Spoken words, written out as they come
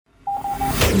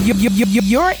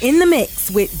You're in the mix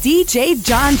with DJ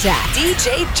John Jack.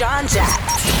 DJ John Jack.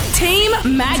 Team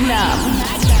Magnum.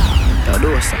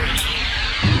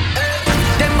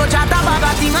 Them go chat about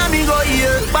a thing and me go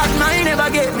here, but mine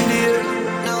never get me there.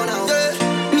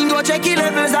 Me go check the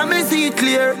levels and me see it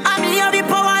clear. And me have the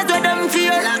powers where them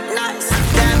fear.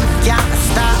 Them can't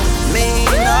stop me,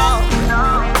 no.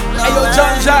 Hey yo,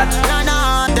 John Jack.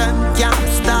 No, them can't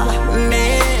stop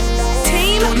me.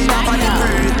 Team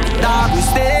Magnum. Dog, we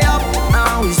stay up,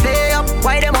 we stay up.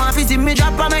 Why them want to see me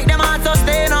drop and make them heart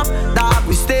sustain up? Dog,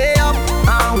 we stay up,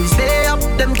 we stay up.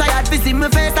 Them tired to see me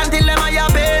face until them eye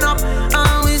pain up.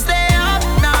 We stay up,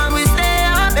 now we stay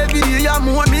up. Every year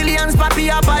more millions, papi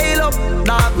a pile up.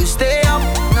 Dog, we stay up,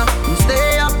 we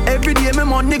stay up. Every day me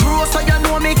money grow, so you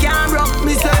know me can't rock.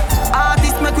 Me say,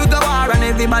 artists make we go war and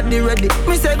everybody ready.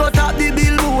 Me say go top the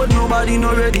billboard, nobody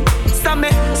no ready. So me,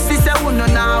 sister who no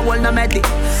now, hold no medic.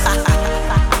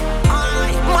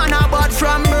 Man a bad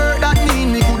from birth, that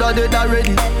mean me coulda dead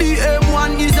already. The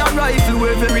M1 is a rifle,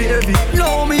 way very heavy.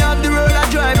 Now me have the road I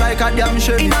drive like a damn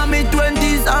Chevy. In my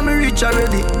 20s, I'm rich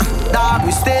already. Dog,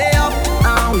 we stay up,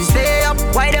 we stay up.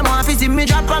 Why them want to see me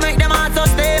drop and make them heart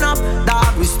sustain up?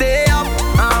 Dog, we stay up,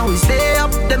 we stay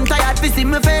up. Them tired to see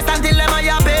me face until them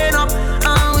eye pain up.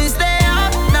 We stay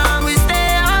up, now we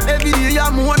stay up. Every year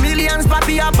more millions,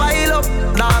 papi a pile up.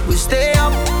 Dog, we stay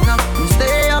up, we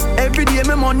stay up. Every day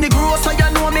my money grow, so you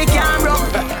know me can't run.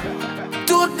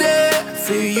 Today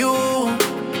for you,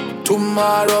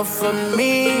 tomorrow for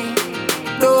me.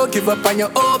 Don't give up on your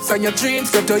hopes and your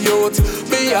dreams, get to youth.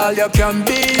 Be all you can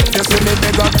be. You see me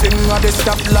big up thing on the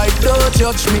stoplight, don't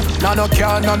judge me. Now no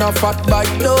car, no fat bike,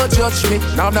 don't judge me.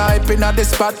 Now no hyping at the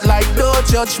spotlight, don't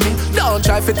judge me. Don't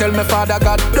try to tell me Father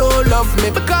God don't love me.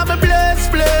 Because me blessed.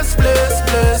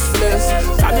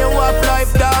 And you have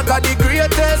life dog are the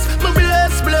greatest. Me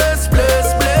blessed.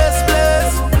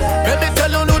 Let me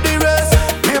tell you the rest.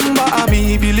 Remember I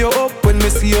me build you up when me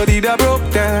see you did a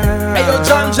broke down. Hey yo,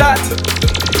 John Jack.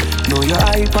 Know your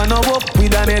hype and no up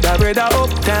with another brother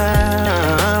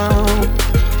uptown.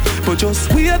 But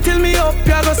just wait till me up,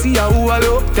 you go see how I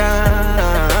look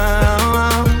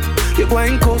down. You go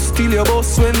and cuss till your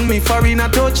boss when me foreign a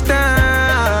touchdown.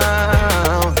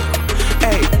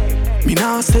 Hey, me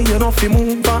now say you know fi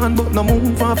move on, but no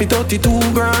move on fi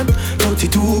 32 grand.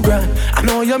 I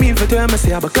know you mean for tell me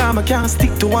say, but I can't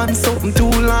stick to one something too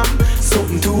long.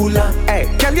 Hey,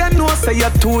 girl, you know say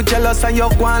you're too jealous and you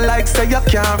go on like say you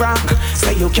can't rock.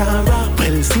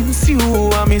 Well, since you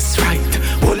are miss right,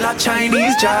 all a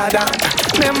Chinese Jordan.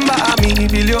 Remember me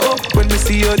build you up when me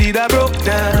see you did a broke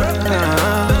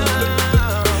down.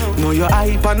 Know your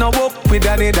hype and no up with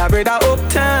another brother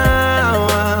uptown.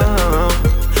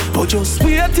 But just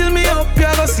wait till me up, you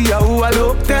go see how I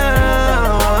look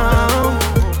down.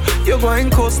 You go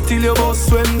and cuss till your boss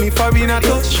when me foreign a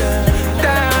touchdown.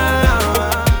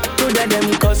 Today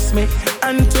them cuss me,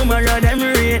 and tomorrow them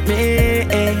rate me.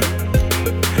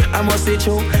 I must say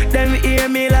true, them hear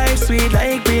me like sweet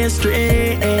like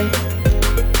pastry.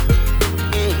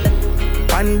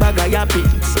 One bag of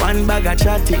yappings, one bag of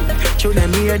chatting. Show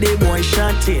them hear the boy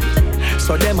shouting.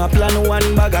 So them a plan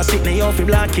one bag of sit me off the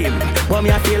black him. But me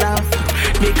a feel off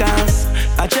because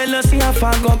I jealousy a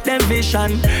fog up them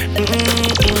vision.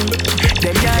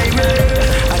 Them guy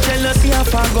I jealousy a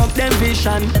fog up them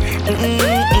vision.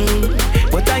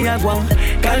 But I a go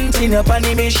continue upon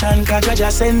the mission. Cause you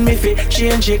just send me fi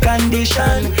change the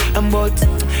condition. But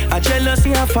I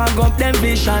jealousy a fog up them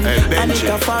vision. And it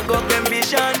a fog up them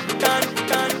vision.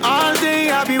 All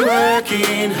day I be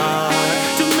working hard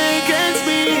to make ends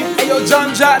meet. Hey yo,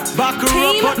 John Jack. Back her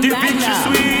up, but the bitch is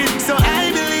sweet. So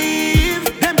I believe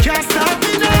them can't stop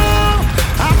me now.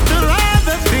 After all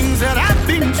the things that I've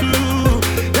been through,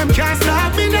 them can't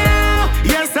stop me now.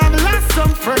 Yes, I've lost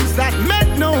some friends that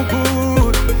meant no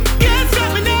good. Can't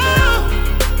stop me now.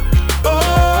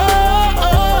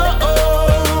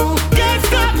 Oh, can't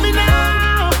stop me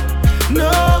now.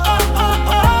 No.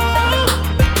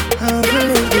 I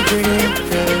believe the dream.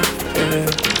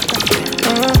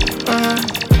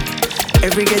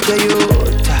 Every ghetto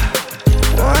youth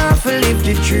want to live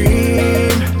the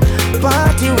dream.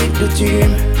 Party with the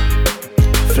team,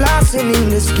 flossing in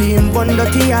the scheme. Bun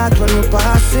dirty heart when we're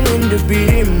passing in the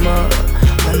beam.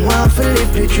 Man want to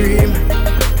live the dream.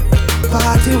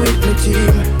 Party with the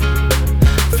team,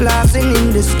 flossing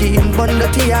in the scheme. Bun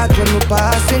dirty heart when we're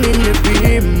passing in the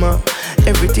beam.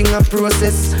 Everything a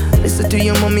process. Listen to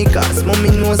your mommy cause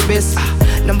mommy knows best.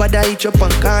 Nobody eat up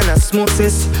on corner smoke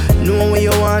sis. Know where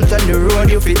you want on the road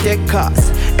you fi take cars.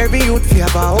 Every youth fi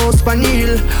have a house pan the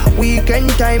hill. Weekend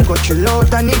time go chill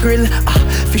out on the grill.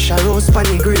 Fish a roast pan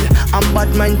the grill. And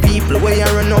bad man people where you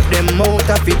run up them out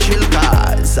a fi chill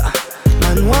cause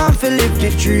man want to live the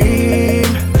dream.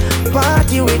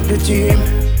 Party with the team,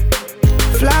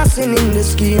 flossing in the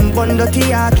scheme. Bun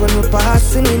dirty heart when we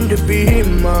passing in the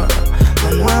beam.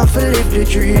 Man want to live the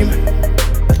dream.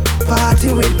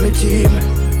 Party with my team,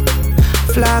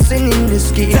 flossing in the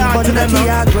scheme. Bun dirty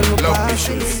heart when we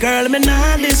passing. Girl, me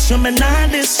nah diss you, me nah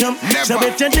diss you. So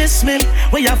if you diss me,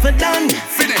 what you have to done?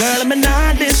 Girl, me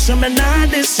nah diss you, me nah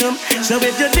diss you. So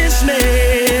if you diss me,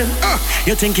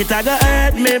 you think it a go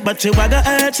hurt me, but you a go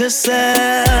hurt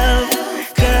yourself.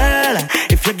 Girl,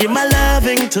 if you give my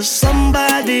loving to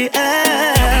somebody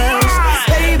else,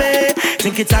 baby,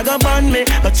 think it a go burn me,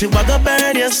 but you a go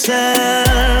burn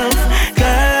yourself.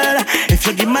 Girl, if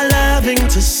you give my loving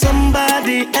to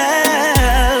somebody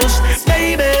else,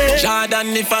 baby.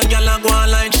 Jordan, if a girl a go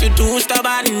online, she too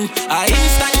stubborn. I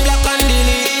instant block and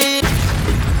delete.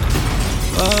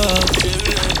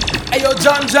 Hey yo,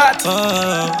 John Jat.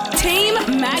 Team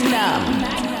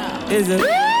Magnum. Is it?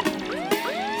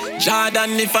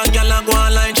 Jordan, if a girl a go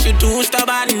online, she too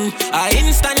stubborn. I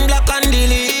instant block and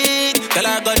delete. Tell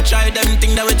her go try them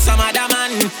thing that with some other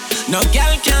man. No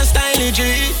girl can style it,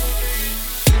 G.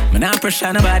 Man, I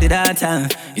pressure nobody that time.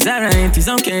 It's alright, it's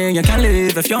okay, you can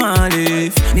live if you want to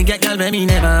live. Nigga, girl, baby,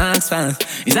 never ask for.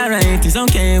 It's alright, it's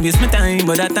okay, waste my time,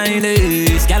 but that time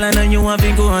is. Girl, I know you want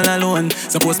to go all alone.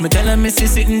 Suppose me tell her, missy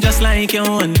sitting just like your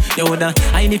own. Yo, the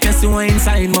hide if you see one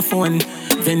inside my phone.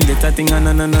 Vendetta thing on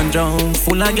drown.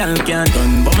 Full of girl can't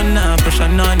done, but me nah pressure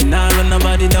none. Nah run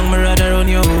nobody down, me rather run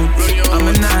you out. I'm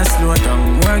a nah slow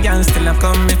down. More girls still a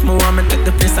come if me want me take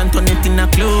the place and turn it in a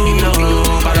club.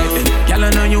 Alright then, girl, I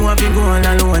know you want to go all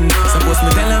alone. Suppose me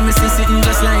tell her, me see sitting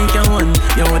just like your one.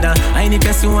 Yo, the hide if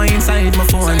you see one inside my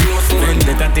phone.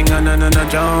 Vendetta thing on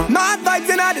drown. Mad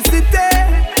vibes in the city.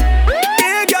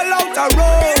 Yeah, girl out a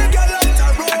road.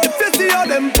 And if you see all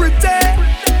them pretty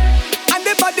and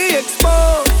the body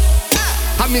exposed,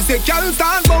 I me say, girl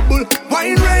start bubble,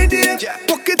 wine radiate,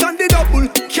 pocket on the double,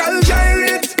 girl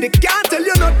gyrate. They can't tell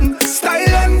you nothing,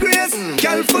 style and grace.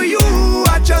 Girl for you,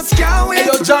 I just can't wait. Hey,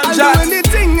 yo, John I'll Jat. do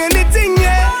anything,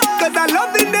 yeah. Cause I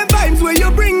love in the vibes where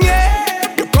you bring,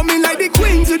 yeah. You coming like the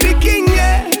queen to the king,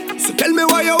 yeah. So tell me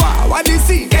why you are, what you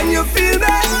see, can you feel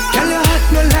that? Girl, your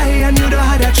heart no lie and you don't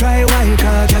have to try why.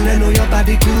 Cause girl, I know your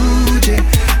body good,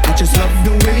 yeah. I just love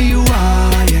the way you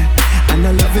are, yeah. And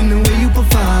I love the way you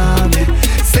perform, yeah.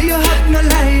 Say your heart no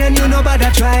lie and you know about to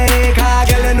try. Cause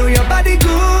girl, I know your body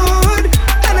good.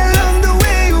 And I love the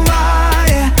way you are,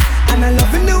 yeah. And I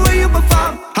love the way you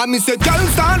perform. I me say, girl,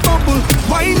 start bubble,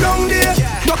 wine down there,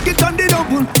 rock it on the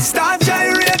double, start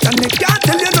gyrate. And they can't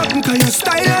tell you nothing cause your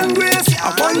style and grace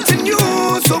I want in you,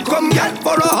 so come get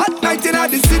for a hot night in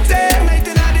the city.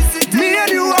 Me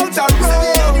and you out a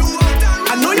road.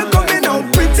 I know you're coming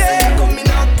out pretty,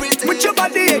 with your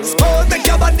body exposed, make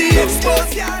your body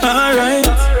exposed. Alright,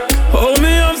 hold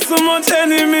me up so much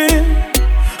enemy,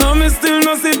 and me still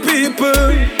not see people.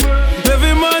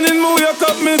 Every morning me wake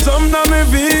up, me jump down my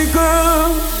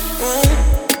vehicle.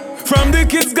 From the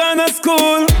kids gone to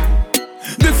school,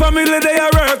 the family they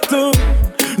are work too.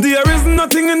 There is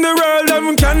nothing in the world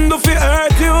that can do for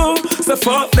hurt you. So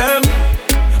fuck them.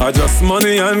 I just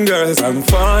money and girls and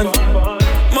fun.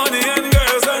 Money and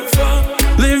girls and fun.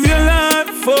 Live your life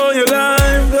for your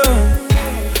life,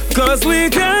 though. Cause we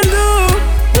can do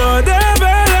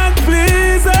whatever that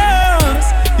pleases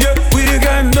us. Yeah, we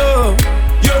can do.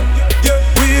 Yeah,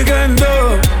 we can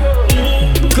do.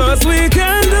 Cause we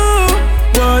can do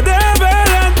whatever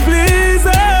that pleases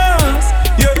us.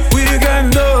 Yeah, we can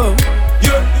do.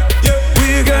 Yeah,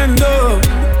 we can do.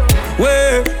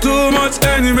 Way too much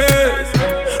anyways.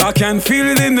 I can feel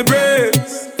it in the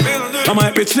breeze. I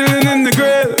might be chilling in the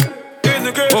grave.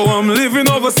 Oh, I'm living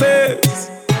overseas.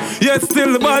 Yet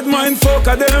still the bad mind folk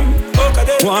of them.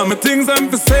 Want me things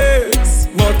emphasis,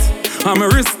 but I'm a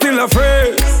wrist still a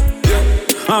phrase.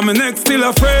 I'm a neck still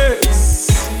a phrase.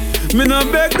 Me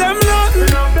not beg them nothing.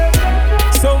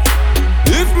 So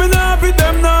if me not be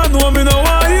them now, know me no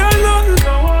want hear nothing.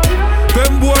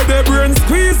 Them boy they brain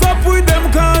squeeze up with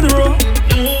them cornrow.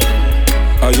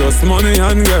 I just money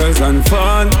and girls and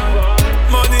fun.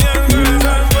 Money and girls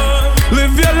and fun.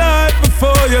 Live your life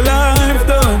before your life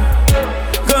done.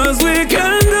 Cause we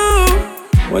can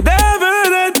do whatever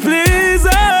that pleases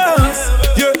us.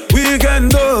 Yeah, we can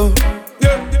do.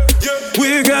 Yeah,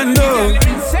 we can do.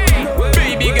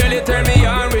 Baby girl, you turn me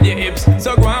on with your hips.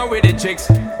 So go on with the tricks.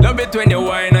 Love it when you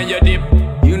whine and you dip.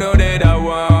 You know that I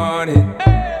want it.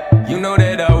 You know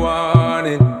that I want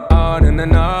it. On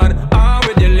and on. On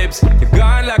with your lips. You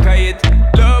gone like a hit.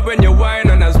 Love when you whine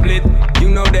and I split. You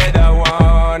know that I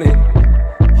want it.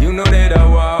 You know that I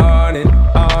want it.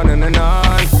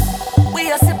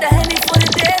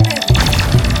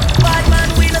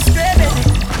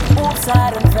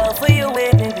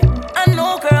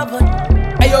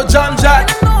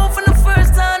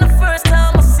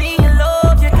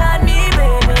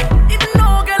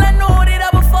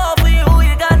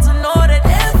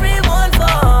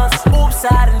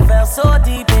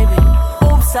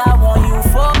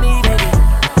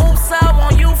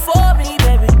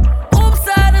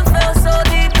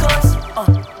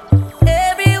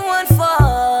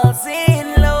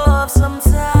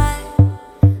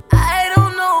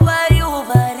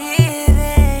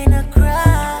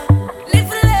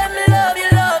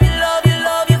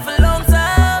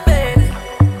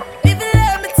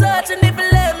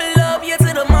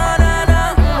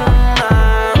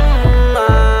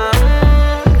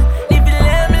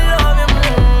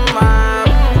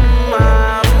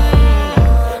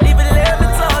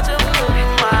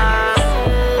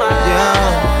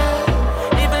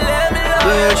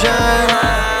 shine.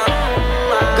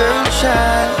 Girl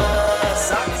shine.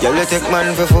 Girl, you take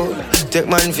man for food. Take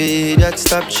man for that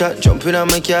stop chat. Jump in on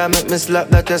my car, make me slap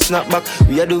that a snap back.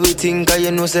 We a do we think, cause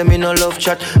you know say me no love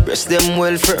chat. Breast them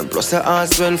well firm, plus the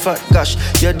ass well fat. Gosh,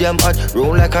 you damn hot,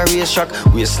 roll like a race track.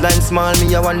 Waistline small,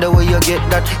 me I wonder where you get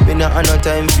that. Me not have no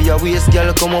time for your waist,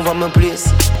 girl, come over my place.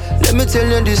 Let me tell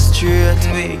you this straight.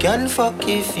 We can fuck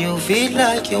if you feel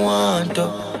like you want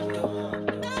to.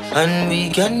 And we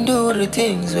can do the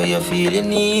things where you feel you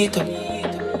need to.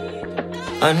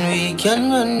 And we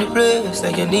can run the place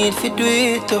like you need to do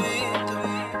it too.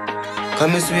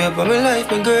 Come and swear for my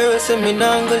life, my girl, say me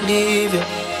not gonna leave you.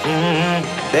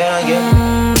 There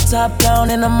again. Top down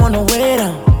and I'm on the way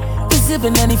down. We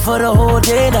sipping any for the whole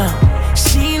day now.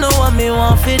 She know what me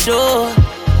want for do.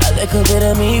 A little bit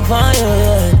of me for you,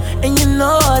 yeah. And you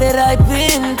know that I've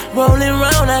been rolling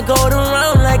round, I go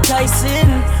around like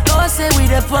Tyson. No, I say we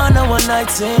the fun a one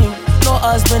night thing. No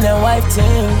husband and wife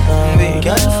thing. We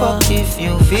can fuck if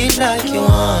you feel like you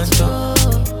want to.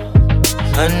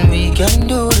 And we can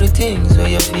do the things where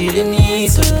you feel you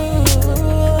need to.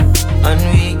 And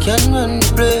we can run the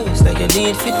place like you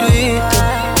need to do it too.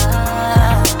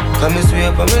 Come and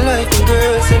swear for my life, and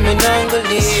girl, say me not gonna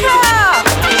leave.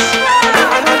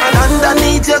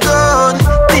 Underneath your gun,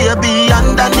 baby,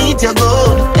 underneath your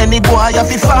gun. Any boy have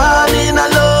to fall in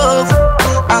love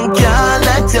and can't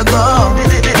let you go.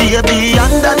 Baby,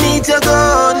 underneath your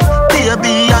gun.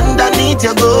 Baby, underneath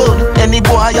your gun. Any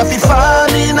boy have to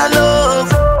fall in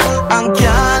love and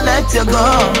can't let you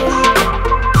go.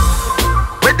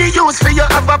 Where the use for you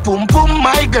have a pum pum,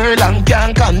 my girl, and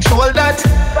can't control that.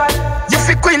 You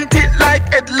fi quint it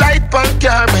like headlight pan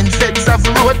car when feds have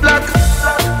roadblock.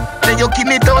 Then you give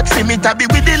me out for me to be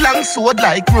with the long sword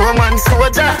like Roman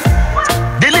soldier.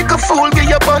 The little fool with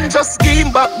your bun just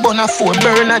game back bun a four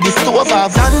burner the stove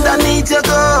off. Underneath your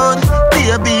gun,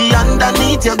 baby,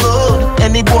 underneath your gun.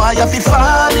 Any boy have to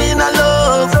fall in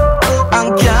love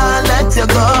and can't let you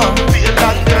go.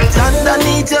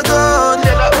 Underneath your gun,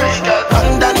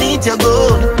 underneath your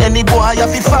gun. Any boy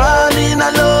have to fall in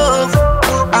love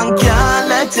and can't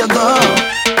let you go.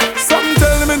 Some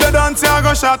tell me the dance I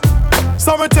go shot.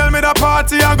 Some tell me the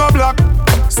party I go block.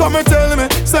 Some tell me,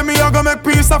 say me I go make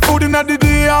piece of food in the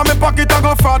day and me pocket I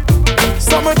go fat.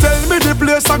 Some tell me the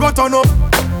place I go turn up.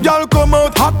 Y'all come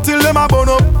out hot till them a burn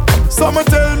up. Some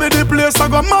tell me the place I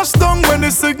go mash down when the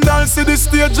signal see the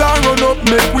stage and run up.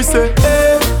 Make we say,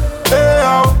 hey, hey,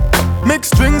 oh.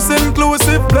 Mix drinks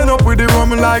inclusive, blend up with the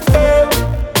rum like, hey,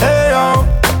 hey, oh.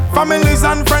 Families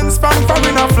and friends from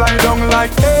foreign a fly down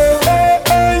like, hey, hey,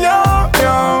 hey, yo,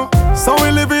 yo. So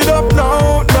we live it up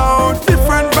now, now.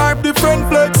 Different vibe, different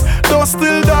flex. Though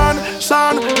still done,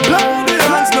 shine, blow the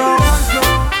hands now.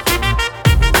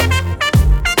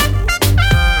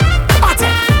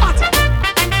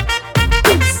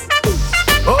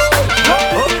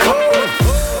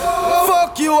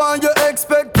 Fuck you and your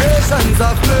expectations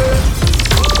of me.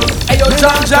 Hey yo,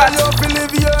 John Jack. You feel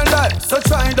live your life, so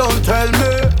try don't tell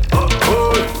me.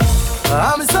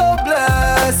 I'm so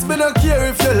blessed, me don't care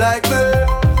if you like me.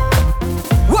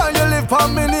 While you live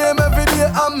on me name every day,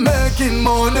 I'm making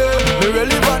money. Me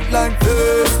relevant like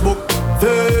Facebook,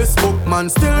 Facebook. Man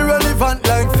still relevant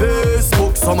like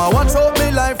Facebook. Some a watch out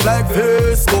me life like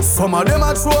Facebook. Some of them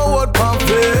a throw out on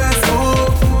Facebook.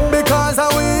 Because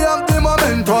we have the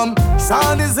momentum.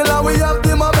 Sound is like we have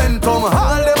the momentum.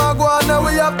 All them a go on and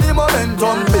we have the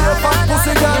momentum. Be a fat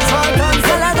pussy girl, try and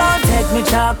Girl, I gon' take me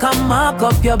chalk and mark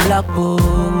up your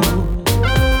blackboard.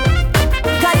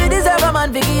 Cause you deserve a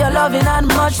man to give you loving and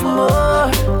much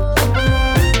more.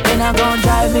 Then I gon'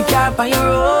 drive me car on your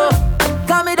road.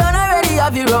 Cause me done already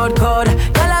have your road code.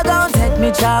 Girl, I gon' take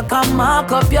me chalk and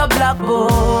mark up your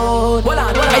blackboard. Hold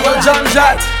on, Hey yo, John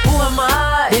Jack. Who am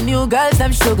I? The new girls,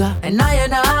 them sugar, and I.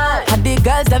 And the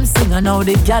girls, them sing, and now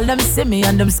the girl, them see me,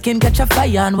 and them skin catch a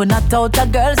fire. And when I out a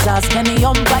girls, ask any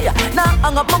umpire. Now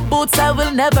hang up my boots, I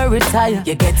will never retire.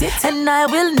 You get it? And I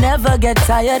will never get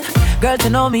tired. Girl, to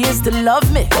know me is to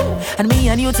love me, and me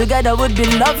and you together would be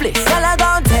lovely. Girl, I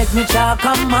gon' take me chalk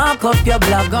and mark up your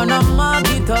block, gonna mark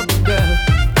it up, girl.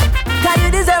 Cause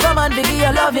you deserve a man to give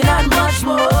you loving and much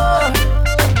more.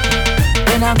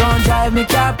 Then I gon' drive me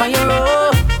car on your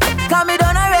road. Cause me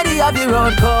done already have your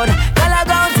road code. Girl, I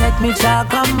gon' take me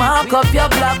chalk and mark up your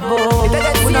blackboard.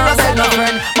 We not say no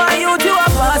friend. My youth, you a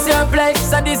pass your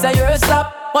place, and this a your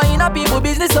stop. Why in a people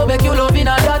business, so make you love in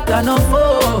a that and no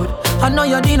food. I know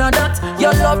you need a that.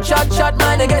 Your love chat,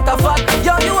 man, they get a fat.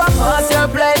 Yo, you a pass your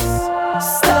place.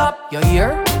 Stop, you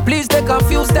here? Please take a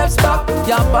few steps back.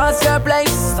 You pass your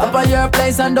place. Stop at your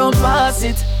place and don't pass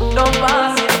it. Don't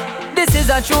pass it. This is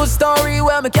a true story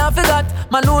where me can't forget.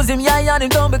 Man lose him, yeah, and him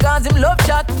down because him love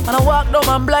chat. And I walk down,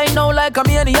 I'm blind now like a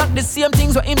maniac. The same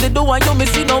things what him they do and you me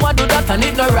see no one do that. And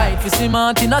it no right. Fi see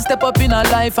Martin a step up in a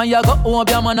life and you go home,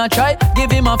 your man a try. Give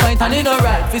him a fight and it no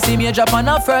right. Fi see me drop on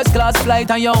a first class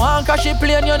flight and you want crash the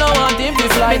plane, you don't want him to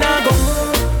fly. Me nah go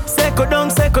second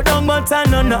down, but I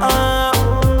no.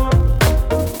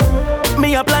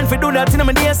 Me a plan fi do that in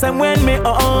my days and when me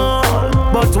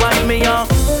but why me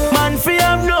man fi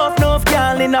have enough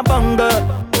girl in a bungle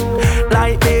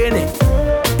like Benny.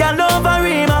 Girl over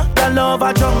Rima, girl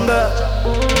over jungle.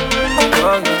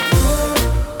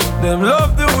 Them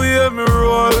love the way me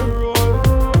roll.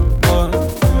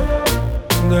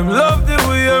 Them love the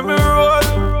way me roll.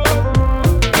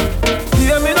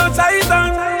 Yeah, me no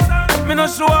titan, me no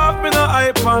show off, me no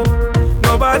hype on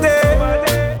nobody.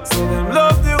 So them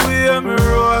love the way me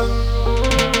roll.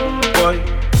 Boy,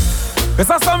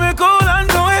 better say me cool and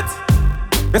do it.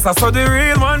 Better say the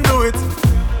real man do it.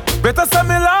 Better say me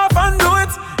laugh and do it.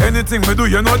 Anything me do,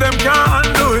 you know them can't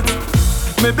undo it.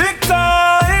 Me big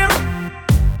time.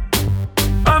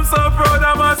 I'm so proud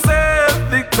of myself.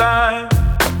 Big time.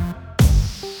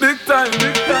 Big time,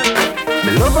 big time.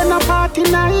 Me love on a party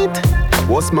night.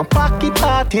 What's my pocket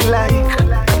party like?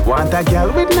 Want a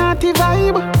girl with naughty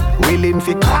vibe, willing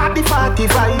fi card the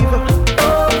 45.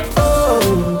 Oh,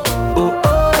 oh, oh,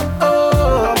 oh,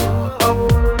 oh,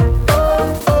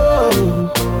 oh,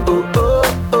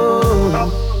 oh,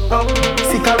 oh.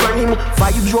 Sick a rhyme,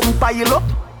 5 drum pile up,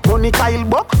 money Kyle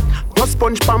buck. No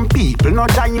sponge pan people, no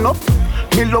join up.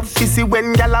 Me love fi see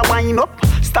when gyal a wine up.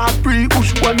 Start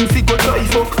pre-push one fi go joy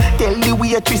fuck. Tell the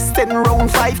waitress 10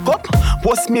 round 5 cup.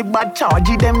 What's me bad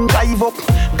charge them drive up.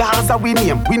 Gaza we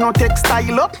name, we no take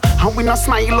style up. And we no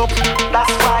smile up,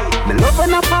 that's why me love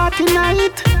on a party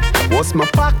night. What's my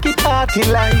pocket party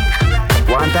like?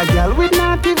 Want a girl with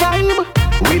naughty vibe,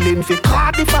 willing fi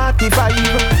card the 45.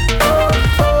 Oh,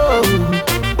 oh,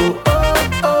 oh,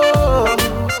 oh, oh,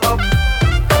 oh,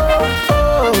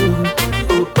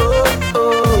 oh,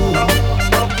 oh.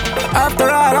 After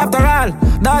all,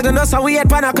 dog and us a wait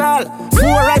pan a call.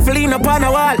 4 rifle in up on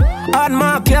a wall. On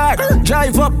my car,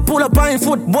 drive up, pull up on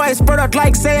foot. Boys spread out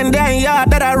like saying they ain't yard.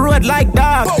 That I road like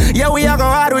dog. Yeah, we a go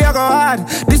hard.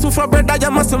 This one for bread that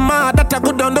you must mad. That a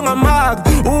good down a mag.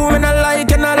 Who me not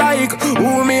like and I like.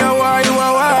 Who me a why, you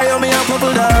a why. You me a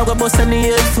couple dog, a bust any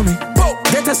head for me.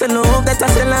 That I say love, that I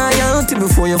say loyalty.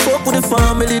 Before you fuck with the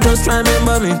family, just try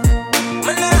remember me.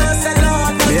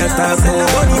 Me a talk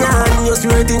about money and you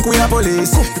still think we a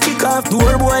police. Kick off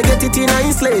door, boy, get it in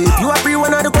a sleep. You a free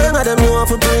one of the coin of them, you want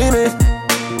to pay me.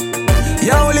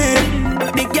 Yo, Lee,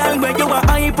 the girl where you a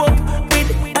hype up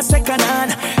with a second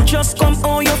hand. Just come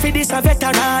on, you feel this a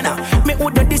veteran. Me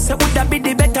woulda this, woulda be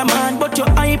the better man. But you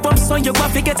hype up, so you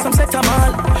want to get some set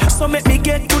mal. So make me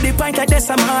get to the point of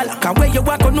decimal. Cause where you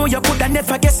walk, know you coulda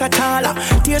never guess at all.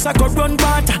 Tears a go run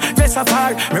water,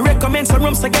 reservoir. Me recommend some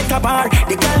rooms to get a bar.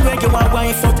 The girl where you a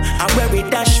wife up, and where we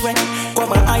dash when.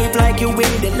 Come and hype like you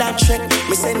win the lot trick.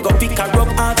 Me send go pick a up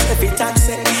arts every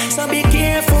taxi. So be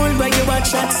careful where you a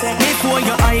chat say. Before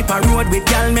you hype a road with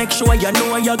girl, make sure you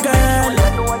know your girl.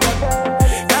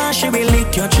 Cause she will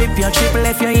lick your trip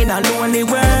left you in a lonely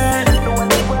world.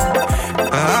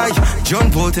 Aye,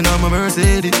 jump out in my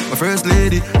Mercedes, my first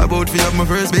lady, about to have my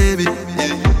first baby.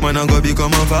 Man, I'm gonna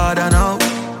become a father now.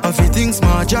 I feel things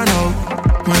smart, you know.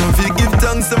 Man, I feel give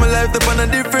thanks to my life up on a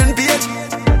different page.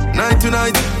 Night to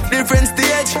night, different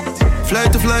stage.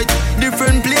 Flight to flight,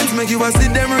 different planes, make you want to see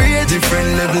them rage.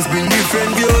 Different levels bring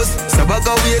different views. So back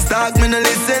out we talk, me no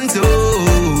listen to.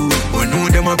 We know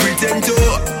them a pretend to.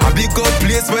 A big up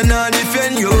place when I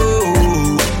defend you.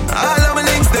 All of my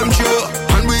links them true.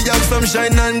 And we have some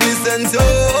shine and glisten too.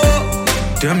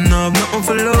 Them no have nothing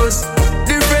for lose.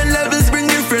 Different levels bring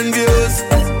different views.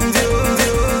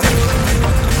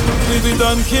 We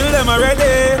done kill them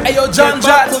already. Hey yo, John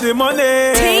Jack to the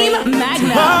money. Team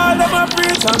Magnum. All them a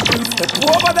preach and preach. Step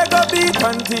over they go beat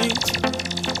and teach.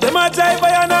 Them a jive by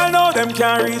and all know them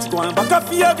can't reach. Go on back up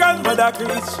for your grandmother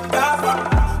preach.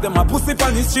 Them a pussy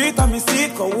on the street and me see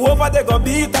it. Go over they go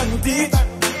beat and teach.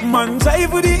 Man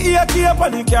jive with the ear cape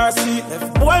and the car seat.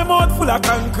 Left boy mouth full of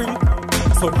concrete.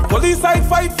 So the police side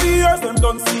fight for years. Them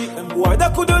don't see them boy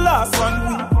that could the last one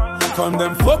week. Come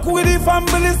them fuck with the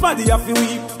families man they have to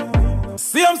weep.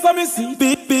 See them so me see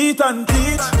beat and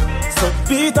teach. So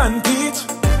beat and teach.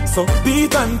 So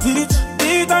beat and teach.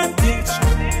 Beat and teach.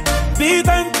 Beat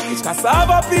and teach.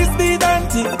 Cassava please beat and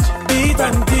teach. Beat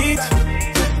and teach.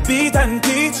 Beat and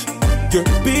teach. You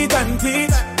beat and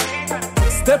teach.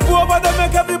 Step over them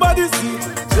make everybody see.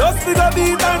 Just with a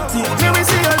beat and teach. Here we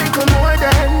see a little more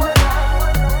than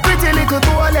pretty little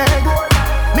toe leg.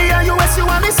 Me and US, you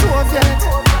and me Soviet.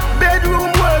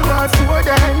 Bedroom World War IV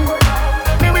then.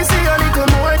 Me we see a little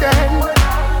more than.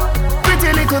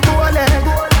 Pretty little boy leg.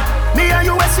 Me and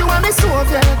US, you and me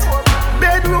Soviet.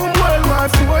 Bedroom World War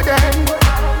IV then.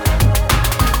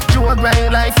 Joe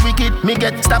grind life wicked. Me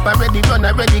get stop already, run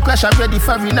already, crash already,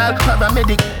 foreigner,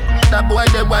 paramedic. That boy,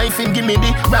 the wife, him give me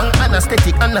the wrong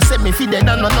anesthetic. And I said me feed it,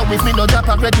 and no know if me no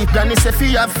drop already. Granny say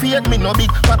fi have faith, me no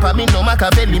big. Papa, me no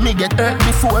Machiavelli, me get hurt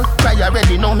before. Cry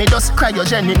already, now me just cry your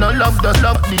Jenny. No love, does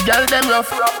love, the girl them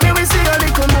rough. Me we see a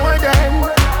little more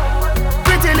than.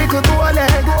 Pretty little boy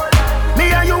leg.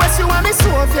 Me and US, you and me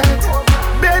Soviet.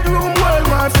 Bedroom World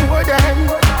War IV then.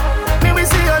 Me we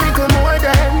see a little more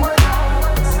than.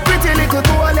 Pretty little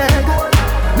boy leg.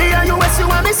 Me and US, you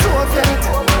and me Soviet.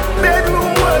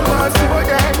 Bedroom World War IV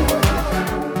then.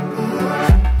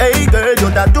 Hey girl, you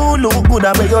that do look good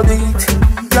at where you do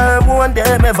it. Girl, one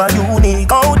them ever unique.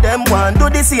 How them want do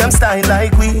the same style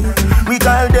like we. We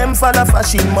call them follow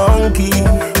fashion monkey.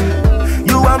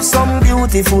 You have some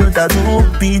beautiful tattoo.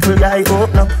 People I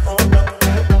hope now.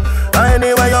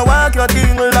 Anyway you walk your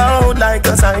thing loud like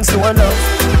a sign to a love.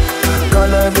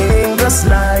 Coloring this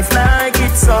life like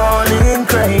it's all in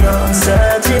crayon.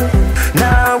 Searching,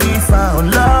 now we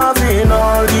found love in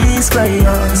all these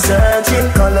crayons.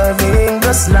 Searching, coloring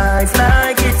this life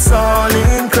like it's all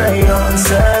in crayon.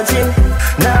 Searching,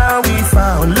 now we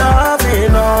found love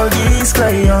in all these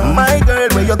crayons. My girl,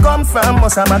 where you come from,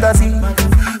 must a magazine.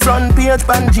 Front page,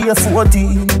 Pangea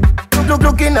 40.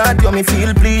 Looking at you, me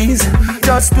feel please.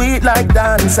 Just tweet like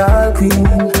dancehall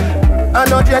queen. I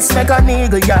know just make a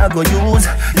nigga ya go use.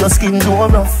 Your skin too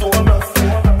rough.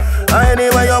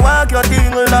 Anyway you walk your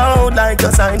thing loud like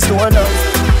your signs to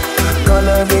love.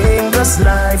 Coloring this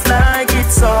life like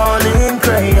it's all in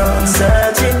crayon.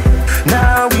 Searching,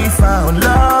 now we found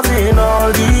love in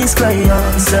all these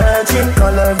crayons. Searching,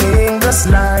 coloring this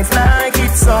life like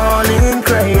it's all in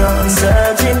crayon.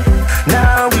 Searching,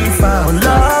 now we found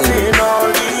love in all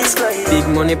these crayons. Big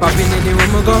money popping anywhere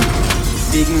we go.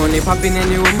 Big money popping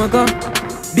anywhere we go.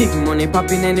 Big money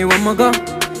popping anywhere we go.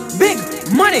 Big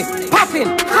money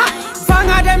popping. Fang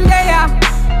of them there.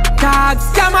 Tag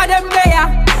scam of them there.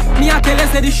 Me a tell you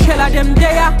say the shell of them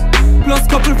there. Plus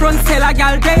couple front seller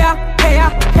gal there. Hey,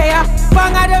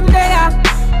 fang of them there.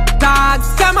 Tag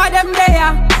scam of them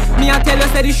there. Me a tell you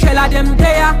say the shell of them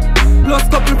there. Plus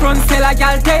couple front seller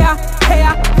gal there. Hey.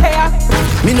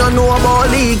 Me no know about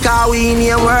league, cause we in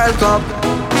a World Cup.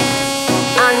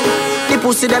 And the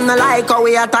pussy them no like how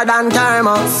we hotter than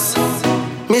thermos.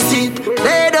 Me see,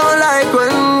 they don't like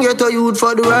when you get a youth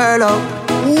for the world up.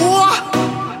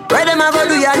 What? Where them a go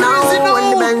do ya now?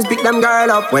 When the men's pick them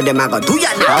girl up, where them a go do ya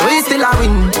now? Are we still a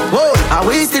win? Whoa, are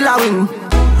we still a win?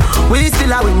 We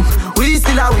still a win. We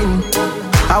still a win.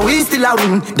 Are we still a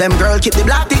win? Them girl keep the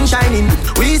black thing shining.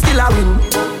 We still a win.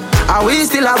 Are we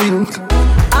still a win?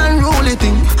 Unruly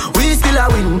thing. We still a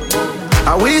win.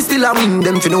 Are we still a win?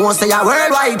 Them finna want say a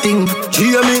worldwide thing.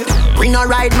 Hear me? We no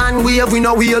ride man wave, we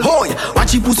no wheel. Hoy,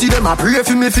 watch you pussy them a pray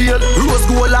for me feel. Rose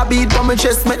gold a beat for me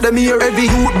chest, make them hear. Every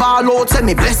youth ball out, say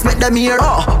me bless, make them hear.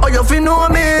 Oh, you fi know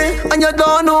me, and you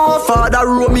don't know. Father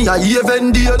row me a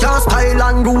even deal. Can't style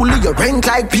and rule, you rank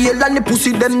like pale. And the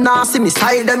pussy them nasty, me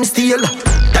style them steal.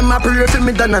 Them a pray for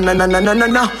me, na.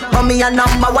 But me a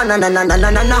number one, na.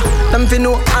 Them fi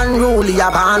know unruly, a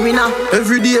born winner.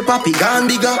 Every day papi gone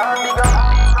bigger.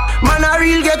 Man a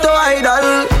real ghetto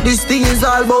idol. This thing is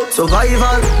all about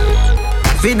survival.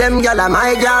 Feed them gyal a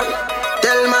my gyal.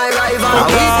 Tell my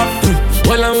rival.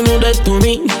 Well I know that to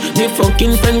me. The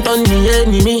fucking friend on me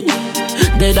enemy.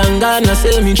 Dead and gone a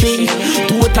sell me tree.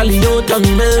 Totally out of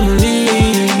me memory.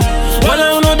 Well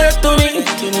I know that to me.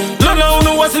 No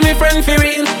know what's me friend for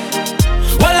real.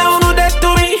 Well I know that to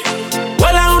me.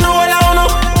 Well I know.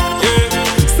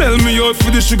 Sell me out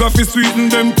for the sugar fi sweeten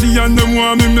them tea and them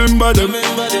want me remember them.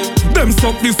 Them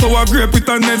suck this sour grape with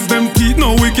and nets them teeth.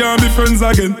 Now we can't be friends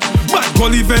again. Bad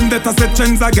gully vendetta set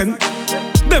chains again.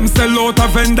 Them sell out a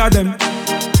vendor them.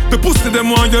 The pussy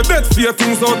them want your dead fear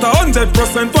things out 100%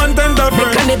 one tender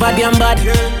friend. Make a never damn bad.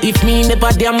 If me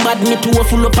never damn bad, me too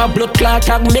full up a blood clot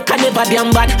tag. Make a never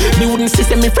damn bad. Me wouldn't see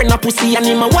me friend a pussy and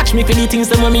him a watch me for the things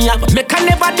them me have. Make a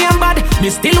never damn bad. Me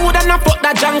still woulda not fuck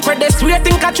that junk where they swear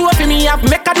think I chew up me have.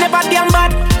 Make a never damn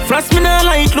bad. Frost me no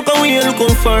like look away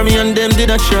looking for me and them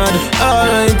did a shot.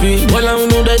 R.I.P. Well I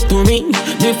know that to me.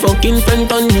 The fucking friend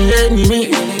on me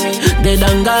enemy. Dead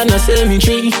and gone a sell me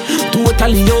tree.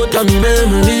 Totally out of me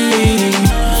memory.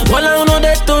 Well I know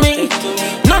that to me.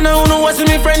 No know what's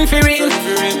me friend for real.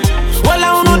 Well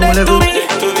I know that to me.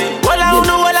 Well I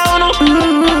know.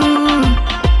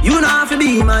 You not have to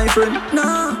be my friend.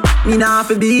 No, me not have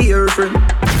to be your friend.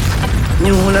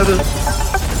 New level.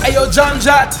 Hey yo, John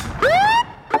Jat.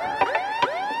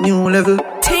 New level.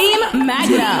 Team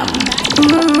Magnum.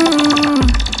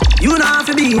 You not have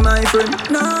to be my friend.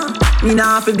 No, me not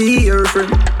have to be your friend.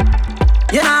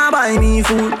 You not buy me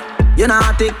food. You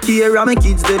not take care of my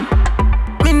kids then.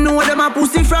 Me know them a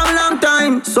pussy from long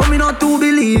time, so me not to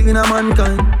believe in a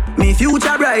mankind. Me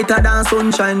future brighter than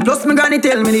sunshine. Plus me granny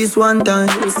tell me this one time.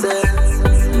 He said,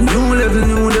 new level,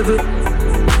 new level.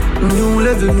 New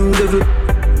level, new level.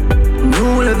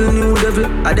 New level, new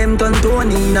level. A them turn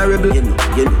Tony in a rebel. You know.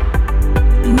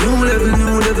 New level,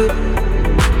 new level.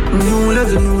 New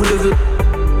level, new level.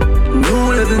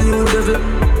 New level, new level.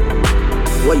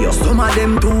 Well, yo, some of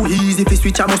them too easy. If you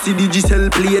switch, I must see digital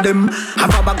play them.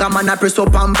 Have a bag of man, I press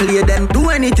up and play them. Do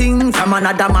anything from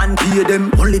another man, pay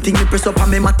them. Only thing you press up and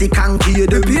me matic and key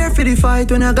them. Prepare for the fight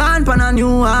when you're gone pan a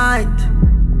new height.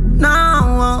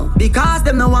 Now, because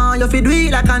them no want you fi do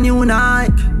it like a new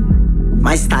Nike.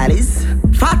 My style is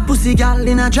fat pussy girl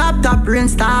in a drop top rain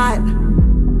style.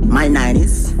 My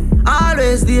 90s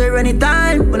always there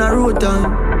anytime when I road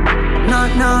time.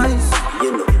 Not nice.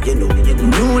 You know.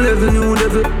 New level, new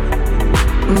level.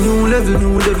 New level,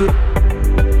 new level.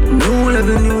 New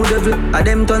level, new level. A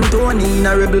them turn Tony in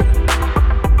a rebel.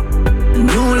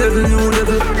 New level, new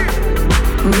level.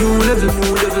 New level,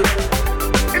 new level.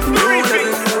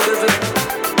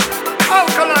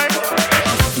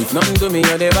 If nothing to me,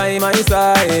 you're there by my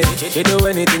side. You do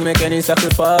anything, make any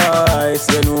sacrifice.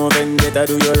 You know, vendetta,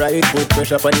 do you right. Put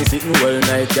pressure on you sitting all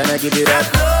night. Can I give you that?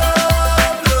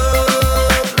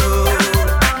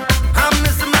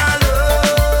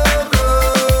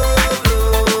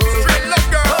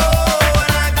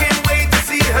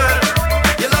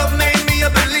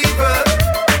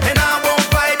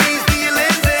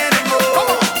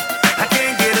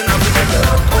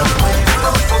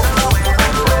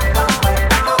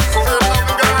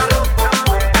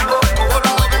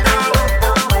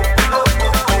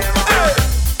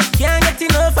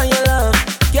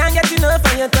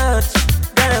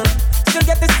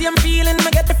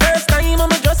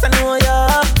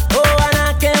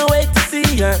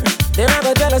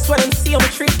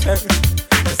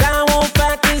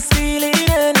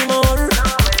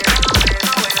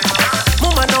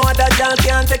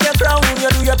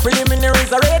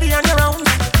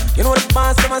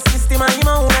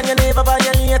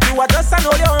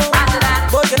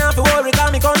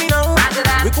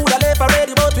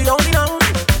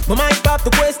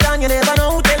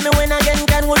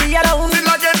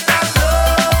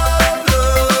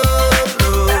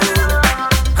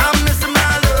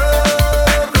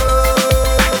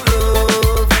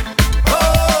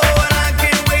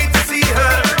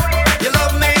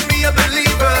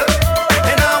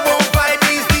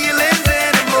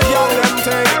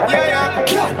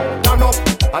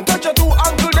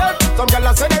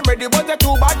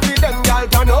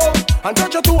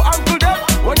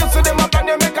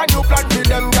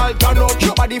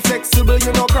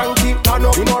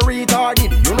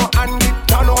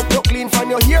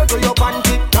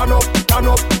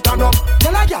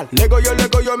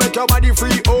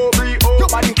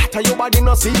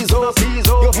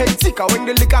 Your head sicker when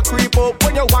the liquor creep up.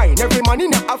 When you wine, every man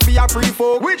in a fear free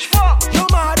folk. Which fuck? You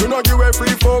mad? You know you a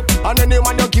free folk. And any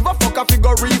man you give a fuck a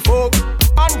figure folk.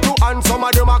 Hand to hand, some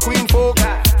of them are queen folk.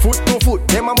 Foot to foot,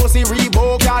 them a must see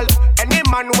Reebok, gal. Any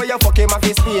man where you fuck him a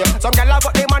fist fear. Some gal have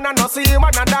got them and not see him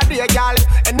another day, gal.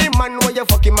 Any man where you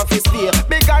fuck him a fist fear.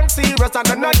 Big and serious and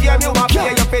another game you a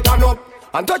play. You fit on up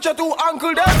and touch your two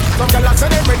ankle them. Some gal say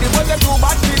them ready but they too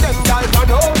bad for them, gal.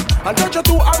 Turn up and touch your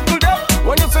two ankle them.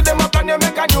 When you see them up and you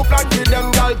make a new plan for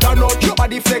them, gal. Turn up, your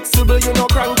body flexible, you know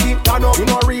cranky. Turn up, you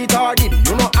know retarded,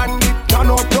 you know handy. Turn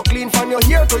up, you clean from your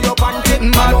hair to your panty.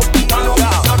 Turn up, turn up,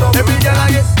 turn up. Every gal I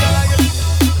get,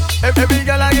 every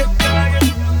gal I get,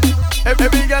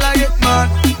 every gal I get, man.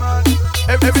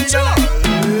 Every gal I get.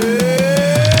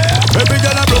 Every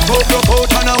gal I broke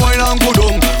out and a wine and go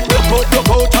down. Broke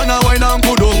out and a wine and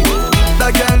go down.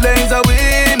 That girl is a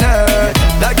winner.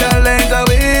 That girl is a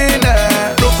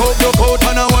winner. Broke out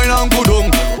and a wine and go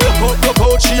down. Broke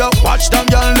out, she a watch them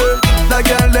girl. That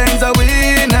girl is a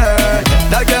winner.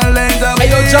 That girl is a winner. Hey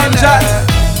yo, John Jat.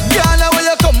 Girl, where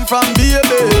you come from,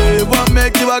 baby? What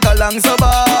make you a galang so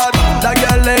bad? That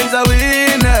girl is a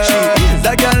winner.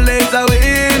 That girl is a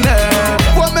winner.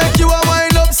 What make you a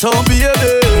wind up so,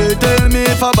 baby? Tell me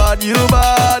if I bad, you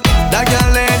bad. That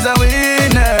girl is a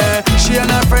winner. She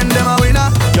and her friend them a winner.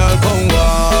 Girl, come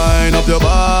wind up your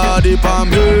body for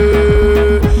me.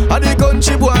 I the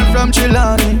country boy from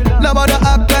Chilani. Nobody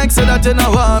act like so that you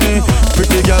know want me.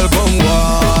 Pretty girl, come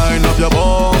wind up your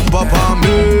bumper for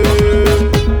me.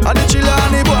 I the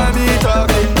Chilani boy me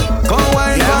talking. Come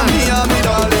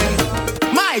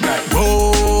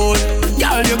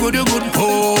good, you good,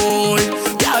 boy.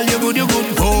 Girl, you good, you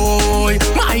good, boy.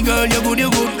 My girl, you good, you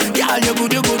good. Girl, you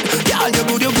good, you good. Girl, you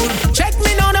good, you good. Check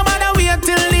me now, no matter wait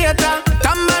till later.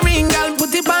 Tambourine girl,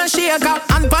 put it on shaker.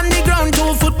 And pon the ground,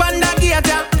 2 foot pon the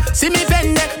gator. See me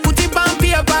bend it, put it on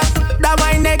paper. That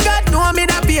wine they got, know me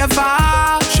that pay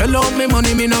for. Shell out me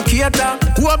money, me no cater.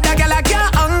 Hope that girl I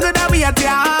can't hunger the wait,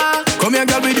 yeah. Come here,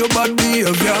 girl, with your bad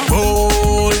behavior,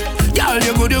 boy. Girl,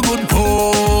 you good,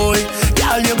 boy.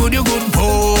 Girl, you good,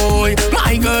 boy.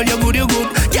 My girl, you good,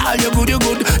 Girl, you good,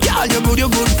 Girl, you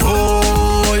good,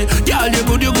 boy. Girl, you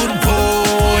good,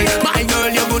 boy. My girl,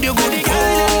 you good, boy.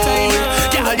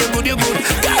 Girl, you good, Girl, you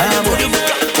good.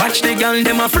 Watch the girl,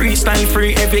 them a freestyle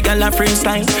free. Every girl a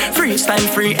freestyle. Freestyle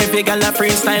free, every girl a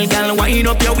freestyle. Girl, wind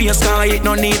up your waist, car it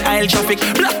no need aisle traffic.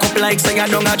 Block up like say I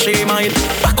don't a 3 mile.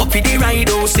 Back up for the ride,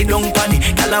 oh, sit down pan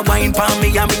it. Girl a wine pan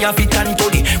me and me a fit and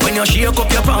toddy. When you shake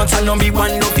up your pants, I know me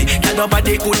one love it. Girl,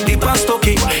 nobody could the past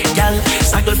okay. Girl,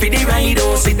 cycle for the ride,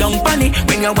 oh, sit down pan it.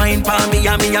 When you wine pan me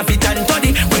and me a fit and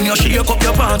toddy. When you shake up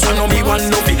your pants, I know me one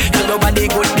love it. Girl, nobody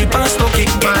could the past okay.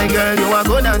 My girl, you are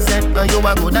good as it. You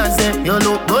are good as it. You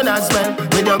look good as well.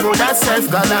 With your good as self,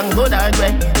 girl, and good as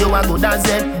well. You are good as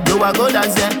it. You are good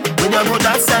as it. With your good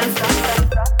as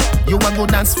self. You are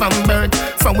good as from birth.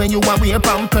 From when you are wear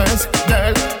pampers.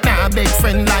 Girl, nah big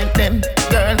friend like them.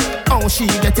 Girl, how she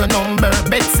get your number?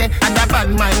 Betsy, and a bad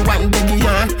mind wine baby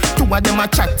yearn. 2 of them a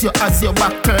chat you as your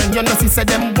back turn. You know she said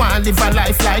them want live a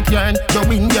life like yourn. You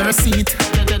in your seat,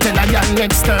 tell a girl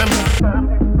next term.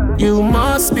 You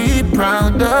must be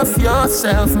proud of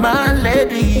yourself, my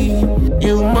lady.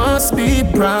 You must be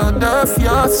proud of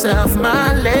yourself,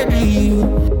 my lady.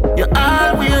 You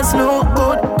always look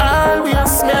good,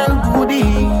 always smell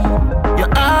goody. You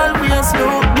always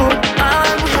look good,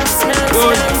 always smell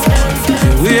good.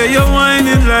 The way you're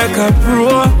whining like a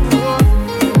pro.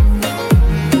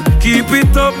 Keep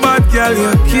it up, bad girl,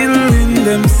 you're killing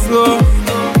them slow.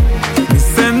 Me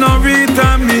say no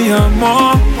Rita, me and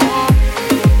more.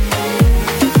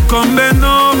 Come bend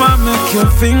over, make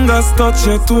your fingers touch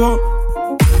your toe.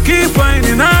 Keep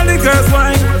whining, all the girls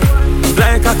whine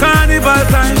like a carnival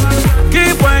time.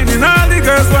 Keep whining, all the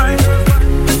girls whine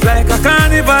like a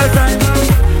carnival time.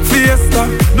 Fiesta,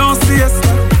 no siesta.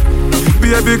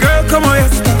 Baby girl, come on,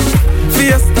 yesta.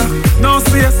 Fiesta, no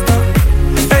siesta.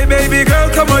 Hey baby girl,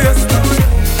 come on, yesta.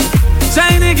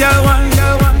 Chinese girl whine,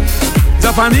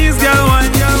 Japanese girl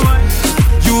whine,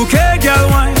 UK girl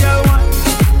whine,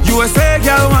 USA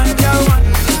girl wine,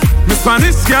 me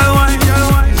Spanish girl wine,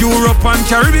 Europe and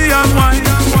Caribbean wine.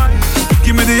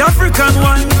 Give me the African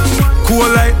wine, cool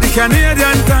like the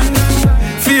Canadian time.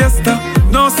 Fiesta,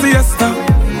 no siesta.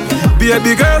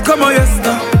 Baby girl, come on,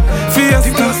 yesta.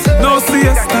 Fiesta, no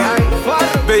siesta.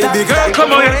 Baby girl,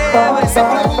 come on, yesta.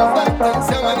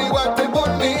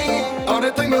 Ahora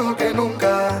estoy mejor que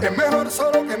nunca. Es mejor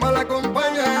solo que mal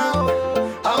acompañado.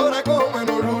 Ahora como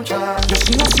no lucha. Yo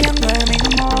sigo siendo el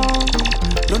mismo.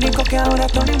 Lo único que ahora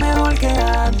estoy mejor que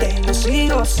antes. Yo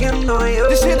sigo siendo yo.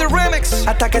 This is the remix.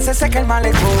 Hasta que se seque el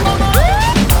malecón.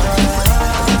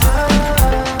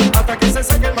 Hasta que se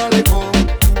seque el malecón.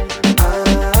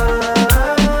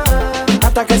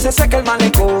 Hasta que se seque el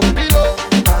malecón.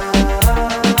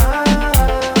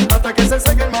 Hasta que se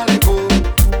seque el malecón.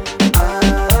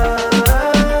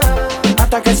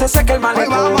 Hasta que se seque el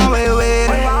malecón. Hoy vamos a beber.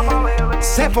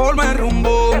 Se forma el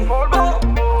rumbo.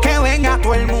 Que venga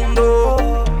todo el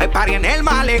mundo. El party en el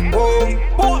malecón.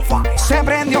 Se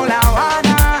prendió La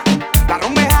Habana. La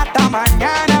rumba es hasta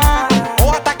mañana.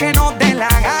 O hasta que nos dé la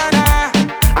gana.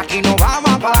 Aquí no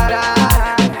vamos a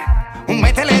parar.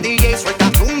 Métele DJ,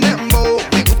 suéltate un dembow.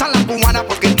 Me gustan las cubanas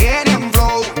porque quieren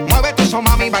flow. Muévete eso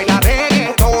mami, baila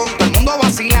reggaetón. Todo el mundo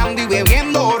vacilando y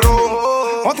bebiendo ron.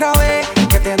 Otra vez,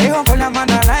 que te dejo con la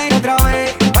mano al aire. Otra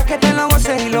vez, pa' que te lo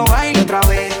goces y lo baile otra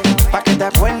vez. Pa' que te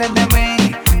acuerdes de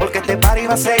mí, porque este party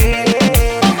va a seguir.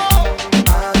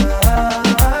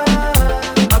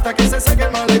 Hasta que se seque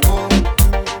el malecón.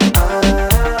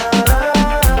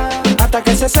 Hasta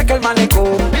que se seque el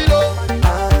malecón.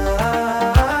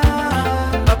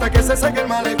 Hasta que se seque el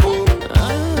malecón.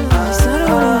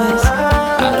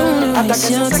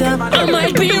 I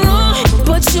might be wrong,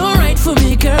 but you're right for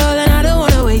me, girl, and I don't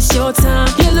wanna waste your time.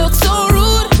 You look so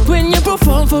rude when you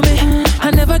perform for me.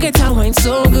 I never get to wine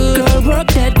so good. Girl, work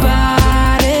that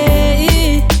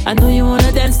body. I know you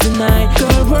wanna dance tonight.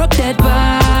 Girl, work that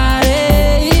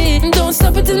body. Don't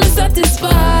stop until you're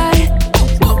satisfied.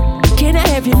 Can I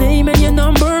have your name and your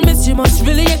number? Miss, you must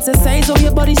really exercise, oh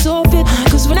your body so fit.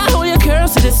 Cause when I hold your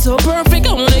curls, it is so perfect.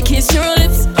 I wanna kiss your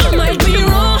lips. I might be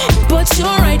wrong, but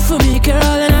you're right for me, girl,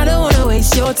 and I don't wanna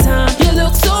waste your time. You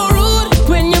look so rude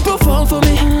when you perform for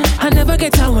me. I never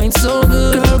get to wine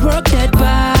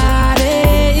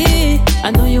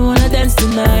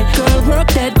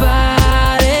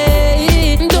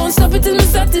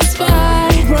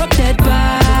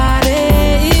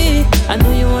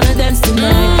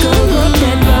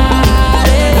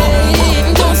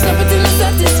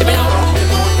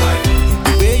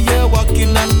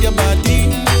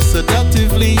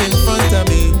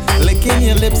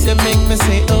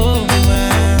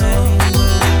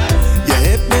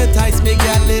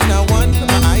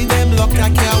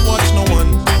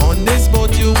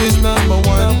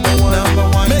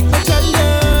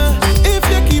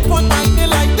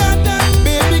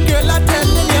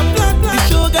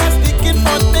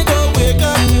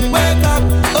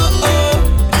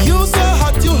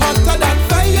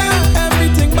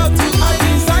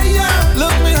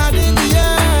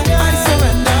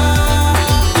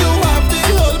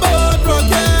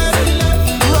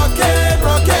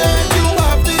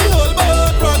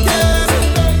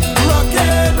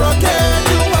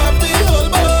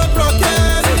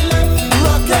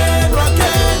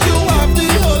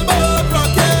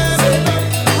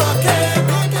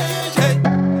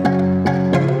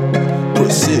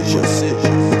precision.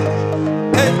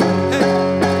 Hey, hey.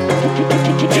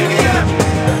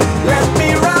 Let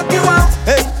me rock you out.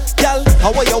 Hey, girl,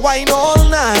 how are you wine all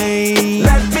night?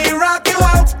 Let me rock you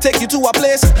out. Take you to a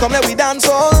place, come let we dance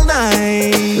all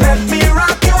night. Let me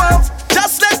rock you out.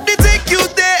 Just let me take you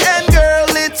there, and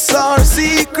girl, it's our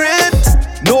secret.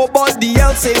 Nobody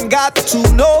else ain't got to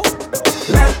know.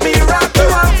 Let me rock you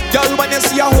out. Girl, when you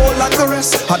see a whole lot of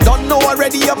rest, I don't know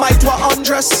already, you might want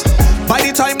undress. By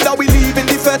the time that we leave in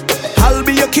the fete, I'll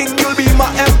be your king, you'll be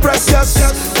my empress, yes.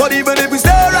 But even if we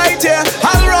stay right here,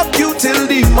 I'll rock you till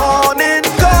the morning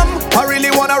come. I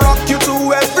really wanna rock you to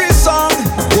every song.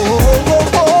 Oh, oh,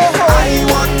 oh, oh. I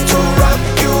want to rock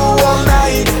you all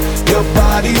night. Your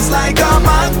body's like a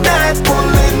magnet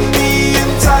pulling me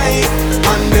in tight.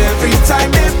 And every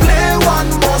time they play one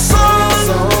more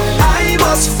song, I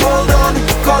must fall down,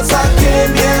 cause I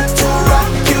came here to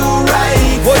rock you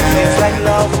right. It's like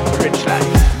love, rich life.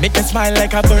 Make me smile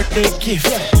like a birthday gift.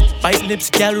 Bite lips,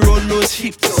 girl, roll those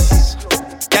hips.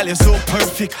 Girl, you're so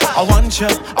perfect. I want you,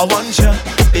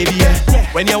 baby, yeah.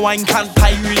 When you wine, can't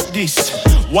pirate this.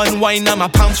 One wine on my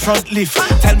pants front lift.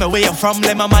 Tell me where you're from,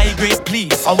 let me migrate,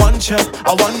 please. I want you,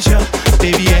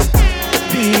 baby, yeah.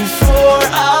 Before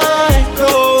I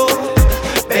go,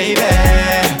 baby,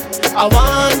 I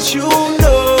want you to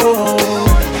know,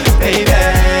 baby,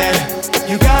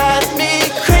 you got me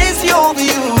crazy over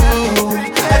you.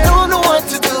 I don't know what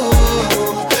to do,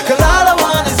 cause all I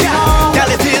want is you.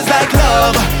 Girl, it feels like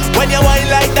love when you whine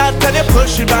like that and you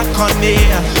push it back on me.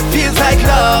 Feels like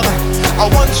love, I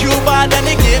want you bad and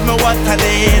you give me what I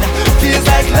need. Feels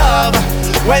like love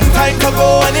when time to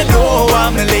go and you know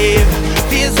I'ma leave.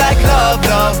 Feels like love,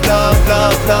 love, love,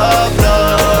 love, love,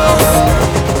 love.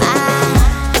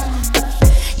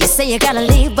 You say you gotta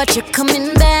leave, but you're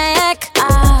coming back.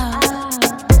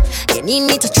 You need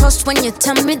me to trust when you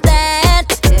tell me that.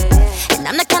 And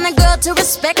I'm the kind of girl to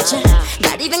respect you.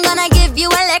 Not even gonna give you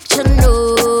a lecture,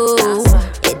 no.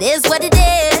 It is what it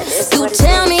is. You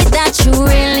tell me that you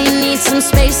really need some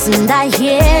space, and I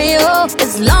hear you.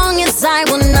 As long as I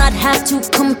will not have to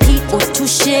compete or to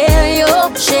share you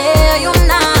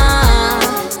now.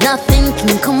 Nothing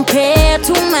can compare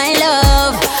to my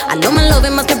love. I know my love,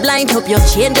 it must be blind. Hope you'll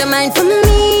change your mind for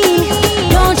me.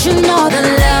 Don't you know the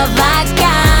love I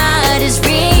got is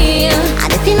real?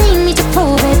 And if you need me to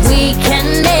prove it, we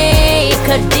can make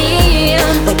a deal.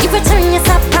 When you return, yes,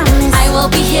 I promise I will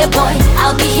be here, boy.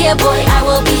 I'll be here, boy. I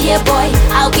will be here, boy.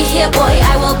 I'll be here, boy.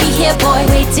 I will be here, boy.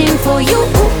 Waiting for you.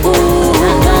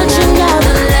 And don't you know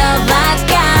the love I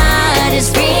got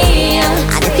is real?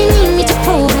 And if you need me to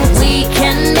prove it, we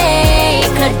can make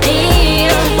a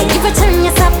deal. When you return,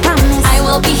 yes, I promise I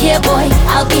will be here, boy.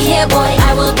 I'll be here, boy.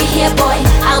 I will be here, boy.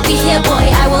 I'll be here, boy.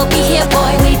 I will be here,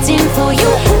 boy. Waiting for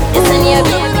you. Listen here,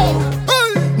 baby.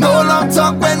 No long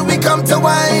talk when we come to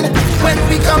wine. When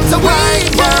we come to wine,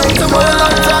 no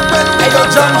long talk when we come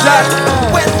to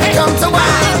wine. When we come to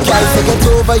wine, try to get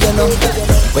over, you know.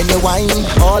 When you whine,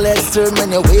 all heads turn.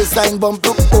 When your waistline bump,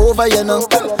 look over, you know.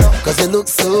 Cause you look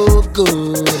so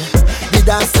good. The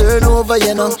dance turn over,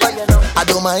 you know. I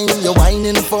don't mind you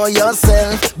whining for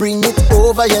yourself. Bring it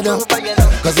over, you know.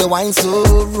 Cause you whine so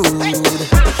rude.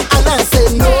 And I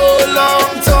say no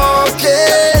long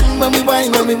talking. When we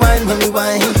whine, when we whine, when we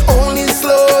whine. Only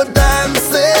slow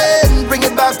dancing. Bring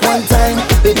it back one time.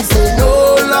 Baby say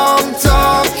no long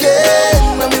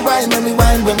talking. When we whine, when we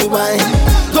whine, when we whine.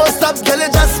 Don't stop, girl,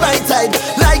 you just right side.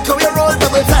 Like how you roll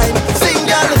double time. Sing,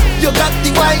 girl, you got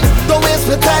the wine. Don't waste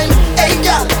your time. Hey,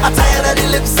 girl, I'm tired of the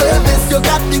lip service. You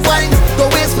got the wine. Don't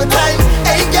waste your time.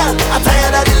 Hey, girl, I'm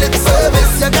tired of the lip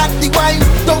service. You got the wine.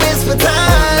 Don't waste your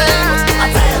time. I'm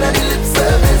tired of the lip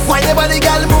service. Why nobody,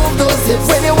 girl, move those hips?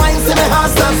 When you wine, see my heart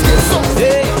stop skill.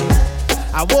 Hey,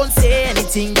 I won't say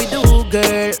anything we do,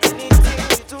 girl.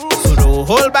 So don't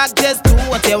hold back, just do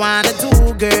what you wanna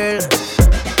do, girl.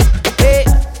 Hey,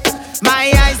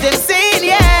 my eyes them saying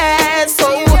yes,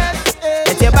 so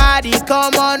let your body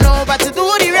come on over to do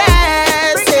the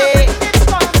rest. Hey,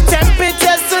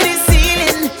 temperatures to the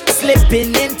ceiling,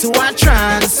 slipping into a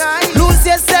trance. Lose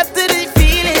yourself to the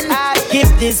feeling, give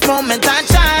this moment a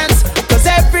chance. Cause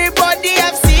everybody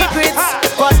have secrets,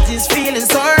 but this feeling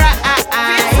so right.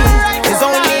 It's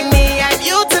only me and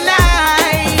you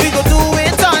tonight. We gon' do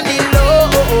it on the low,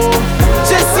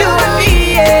 just you and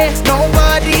me, yeah.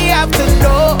 Nobody have to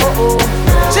know.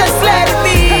 Just let it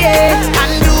be, yeah.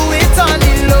 And do it on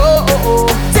the low.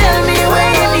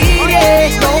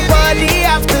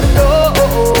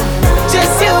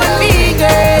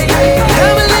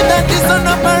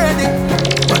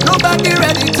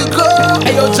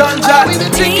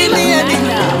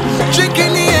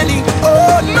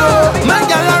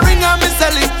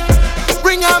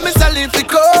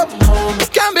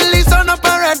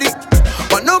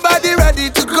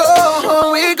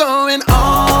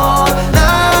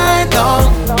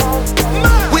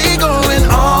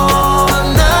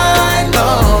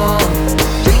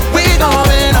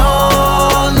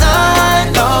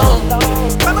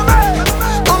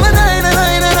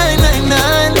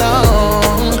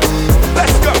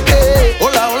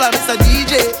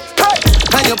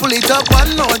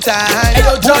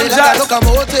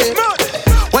 locomotive.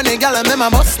 When the girl them a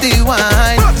busty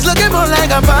wine, it's looking more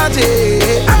like a party.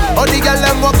 All the girl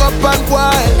them walk up and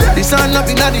quiet. The sun up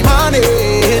inna the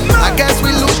morning. I guess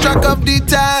we lose track of the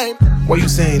time. What you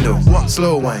saying though?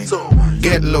 Slow wine.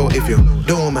 Get low if you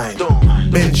don't mind.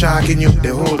 Been sharking you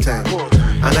the whole time,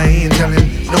 and I ain't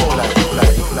telling no lie.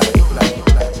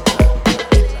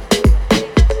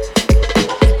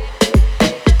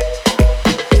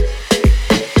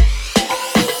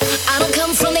 I don't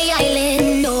come from the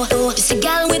island, no. Just a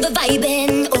gal with a vibe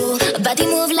in, oh. Body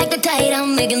move like the tide,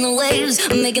 I'm making the waves, oh.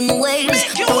 I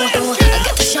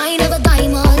got the shine of a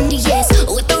diamond, yes.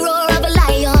 With the roar of a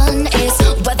lion, yes.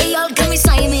 But they all call me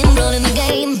Simon, running the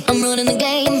game, I'm running the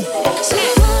game.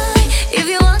 Sweet boy, if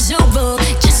you want to roll,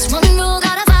 just one rule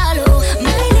gotta follow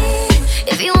my lead.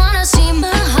 If you wanna see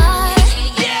my heart,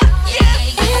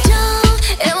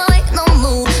 it won't wait no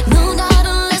more. No doubt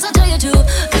unless I tell you to,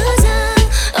 'cause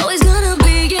I'm always gonna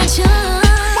be your child.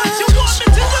 What you want me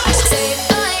to do? Say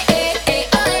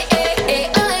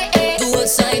do what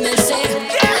Simon say.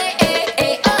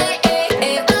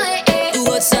 Do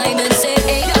what Simon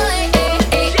say.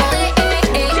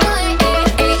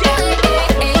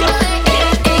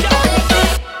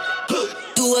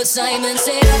 Do what Simon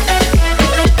said.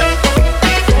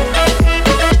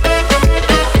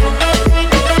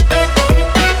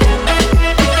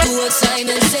 Do what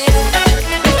Simon said.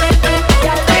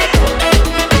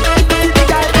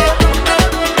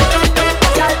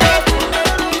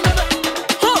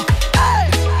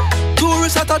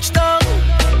 Tourists a touchdown.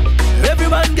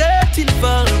 Everyone get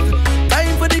involved.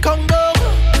 Time for the Congo.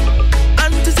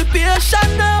 Anticipation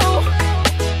now.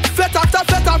 Fet after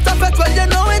fet, well you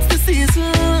know it's the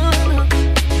season.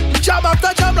 Jam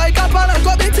after jam like a pan and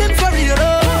go beating for real.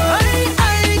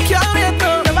 I can't wait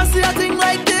now. Never see a thing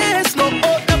like this. No,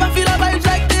 oh, never feel a vibe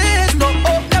like this. No,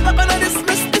 oh, never gonna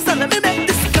dismiss this and let me make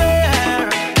this clear.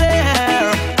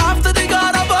 After the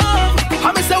God above,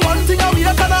 I may say one thing and we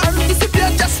are gonna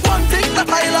anticipate just one thing that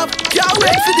I love. Can't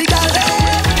wait for the girl.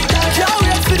 Can't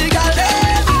wait for the girl.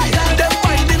 Them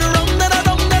winding around and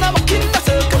around and I'm walking the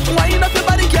circle. Wind up your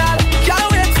body, girl. Can't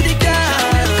wait for the girl.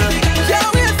 Can't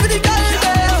wait for the girl.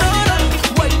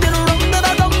 Winding around and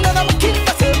around and I'm walking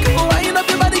the circle. Wind up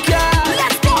your body, girl.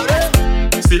 Let's go.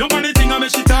 Sit up on the thing and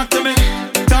make she talk to me.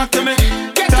 Talk to me.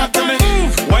 Talk to me.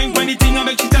 Wine on the thing and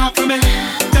make she talk to me.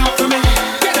 Talk to me.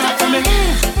 Talk to me.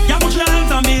 You put your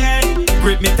hands on me head.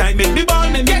 Grip me tight, make me ball,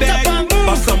 make me beg.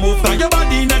 Bust some move on your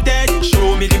body in a dead.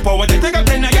 Show me the power that take a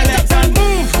pen and your legs and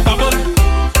move. Bubble,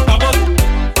 bubble,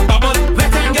 bubble.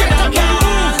 Let them get up,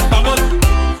 yeah. Bubble,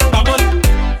 bubble,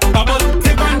 bubble.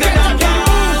 Tip and get up,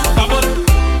 yeah. Bubble,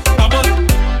 bubble,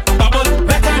 bubble.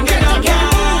 Let them get up, yeah.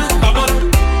 Bubble,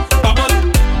 bubble,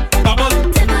 bubble.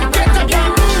 Tip and get up, yeah.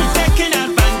 She taking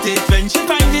advantage when she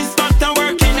find this spot and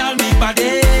working on me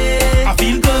body. I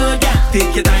feel good, yeah.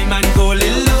 Take your time and go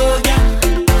little low, yeah.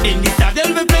 In the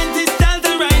saddle with plenty styles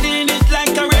and riding it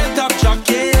like a real top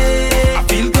jockey. I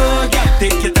feel good, yeah.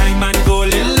 Take your time and go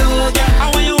little low, yeah. I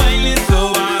want you whining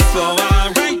slower, slower.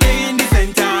 Right there in the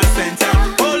center.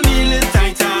 Hold me a little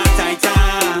tighter.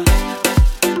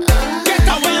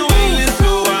 I want you whining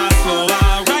slower,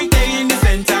 slower. Right there in the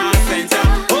center.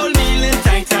 Hold me a little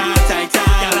tighter.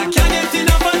 Girl, I can't get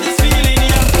enough of this feeling,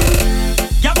 yeah.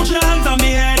 Yeah, put your hands on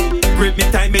me head. Grip me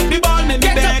tight, make me ball, make me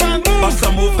beg. Bust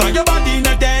some move on your body in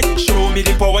a dead. Show me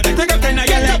the power that take a ten of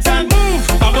your legs and move.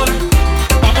 Bubble,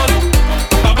 bubble,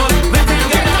 bubble. Let them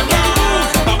get up, yeah.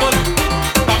 Bubble,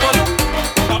 bubble,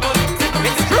 bubble.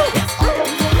 It's true.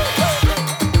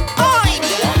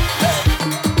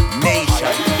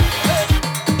 Nation.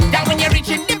 That when you're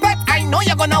reaching the bet, I know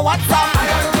you're gonna want some.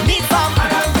 Need some,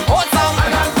 hold some,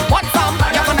 want some.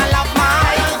 You're gonna love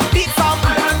my beat some,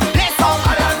 play some,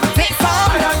 take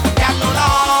some. Yeah,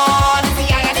 Lord, see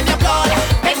I in your blood.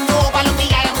 Bend over, look me,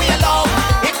 I am real love.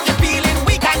 If you're feeling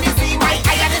weak and you see my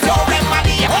iron is your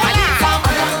remedy. You're gonna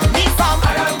need some,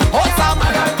 hold some,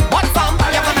 want some.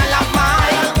 You're gonna love my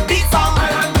beat some,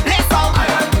 play some,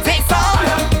 take some.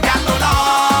 Yeah,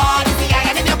 Lord, see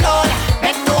I in your blood.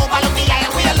 Bend over, look me, I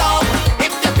am real love.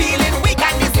 If you're feeling weak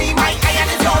and you see my iron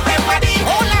is your remedy.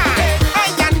 Hold on,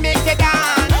 iron make you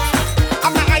dance.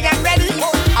 I'm not iron ready.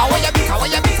 How will you be? How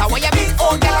will you be? How will you be?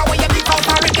 Oh, girl, how will you be? Out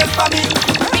and rhythm for me.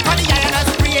 Because the iron has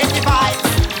created the vibes.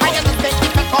 Iron has make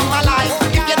it come alive.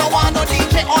 If you don't want no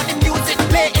DJ or the music,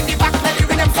 play in the back of the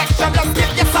rhythm section. Just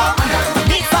give you some.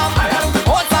 Need some.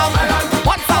 Hold some.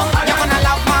 Want some. You're gonna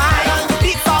love mine.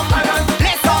 Beat some.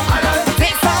 Play some.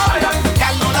 Take some.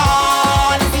 Girl,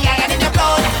 Lord, see iron in your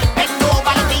blood. Bend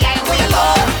over, let the iron for your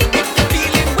love. If you're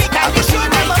feeling weak, I'll be sure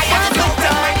my iron is your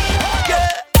remedy.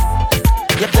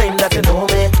 You claim that you know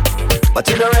me, but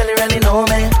you don't really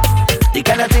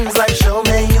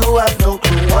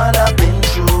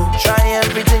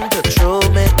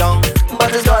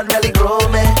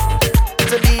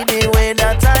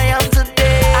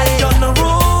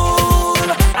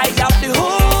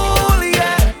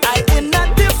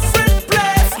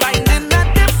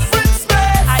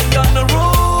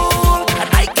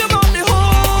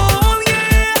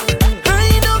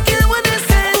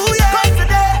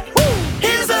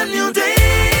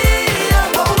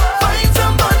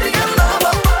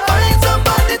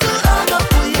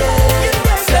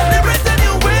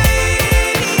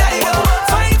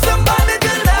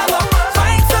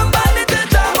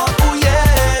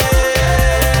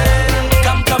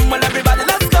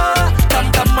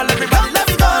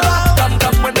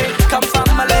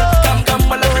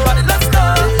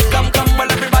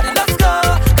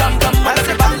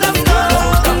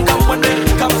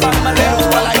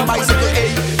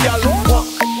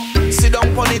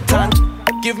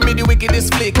Give me the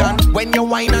wickedest flick and when you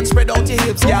whine and spread out your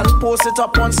hips, gal, post it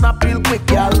up on Snap real quick,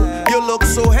 gal. You look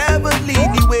so heavenly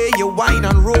the way you whine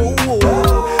and roll,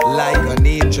 like an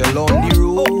angel on the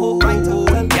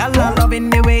road. Gal, I'm loving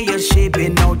the way you're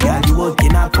shaping out, gal. You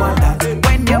working out for that.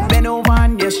 When you bend over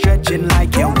and you're stretching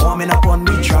like you're warming up on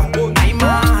the track. I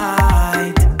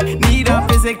might need a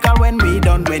physical when we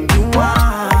done when you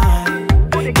whine.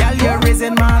 Gal, you're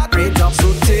raising my heart rate up,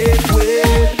 so take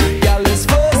weight. Gal, it's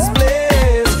first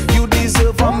place. You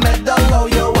deserve a medal, how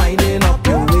you're winding up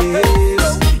your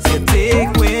waist. You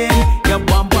take win, your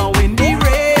bumper win the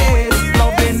race.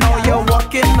 Loving how you're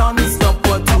walking non-stop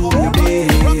for 2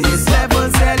 days. Level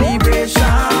celebration,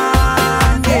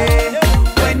 yeah.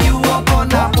 When you up on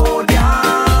the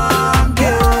podium,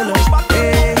 girl,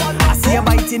 hey. I see you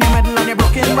biting your middle and you're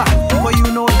broken back, but you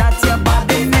know that you're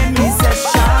bad in any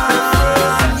session,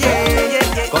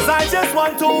 yeah. Cause I just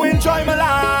want to enjoy my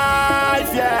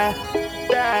life, yeah.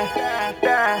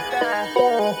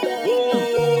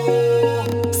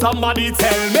 Somebody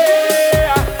tell me,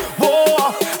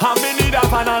 whoa, I'm in need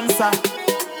of an answer.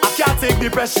 I can't take the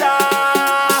pressure.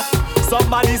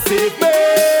 Somebody save me,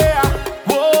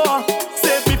 whoa,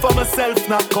 save me from myself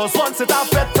now. Cause once it I've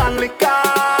fed and liquor,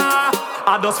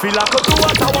 I just feel like I could do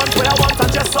what I want, where I want,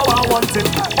 and just how I want it.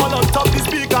 All on top the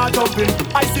speaker jumping,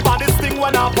 I see by this thing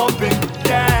when I'm pumping,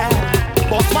 yeah.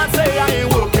 Boss man say I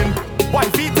ain't working,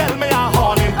 wifey tell me I'm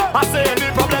horny. I say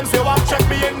any problems you want, check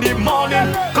me in the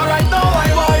morning. Cause right now I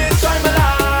want to enjoy my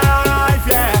life,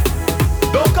 yeah.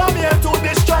 Don't come here to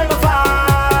destroy my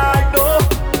vibe, no.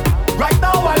 Right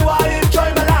now I want to enjoy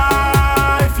my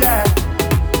life, yeah.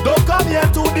 Don't come here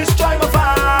to destroy my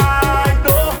vibe,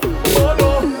 no. Oh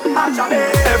no,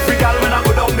 every girl when I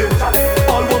go down there,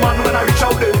 all woman when I reach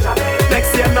out there.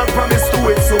 Next year not promise to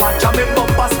it, so I jam in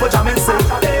bumpers for jamming say.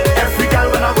 Every girl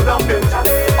when I go down there,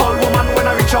 all woman when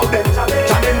I reach out there.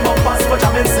 Jamming bumpers for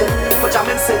jamming say, for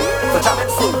jamming say, for jamming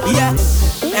say. Yeah,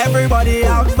 everybody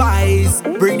advice,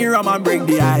 bring the rum and bring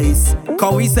the ice,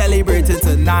 cause we celebrating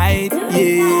tonight,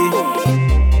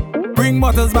 yeah. Bring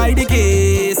bottles by the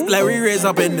case, let we raise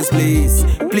up in this place.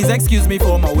 Please excuse me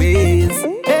for my ways.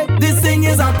 Hey, this thing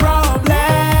is a problem.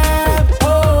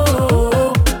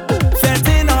 Oh,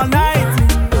 fetting all night,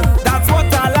 that's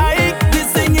what I like.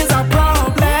 This thing is a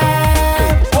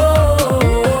problem.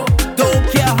 Oh, don't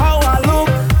care how I look,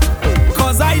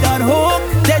 cause I done hook.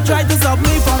 They tried to stop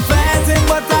me from fetting,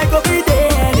 but I go be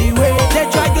there anyway. They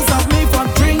tried to stop me from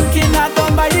drinking, I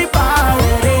done by the bar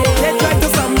already. They tried to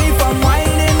stop me from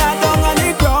whining, I done on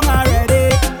the ground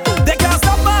already. They can't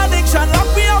stop my addiction, lock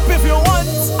me up if you want.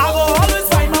 I go always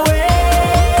find my way,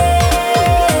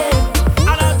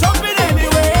 and I'm jumping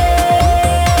anyway,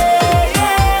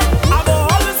 yeah. I go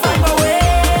always find my way,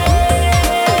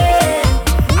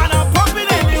 and I'm pumping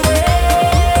anyway,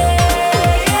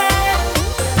 yeah.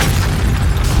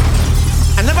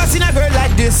 I never seen a girl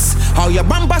like this. How your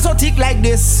bumper so thick like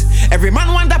this? Every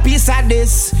man want a piece of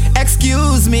this.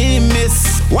 Excuse me,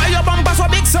 miss. Why your bumper so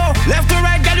big so? Left to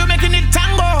right, girl, you making it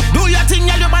tango. Do your thing,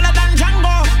 girl, you better than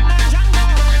Django.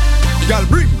 Girl,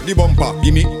 bring the bumper,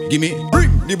 gimme, gimme.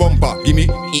 Bring the bumper, gimme.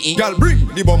 Girl, bring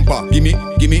the bumper, gimme,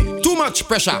 gimme. Too much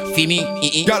pressure, fini.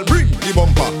 Girl, bring the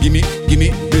bumper, gimme,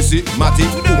 gimme. Busy, Matty,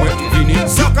 Uwe, Vini.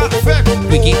 Sucker, fake,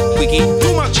 wiki, wiki.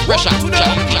 Too much pressure,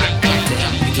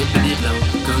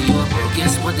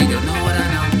 Guess what? They don't know what I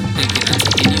know. Thinking I'm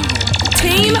taking you home.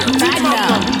 Team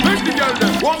Magnum. Make the girl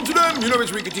them. One to them. You know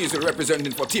it's Ricky T is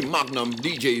representing for Team Magnum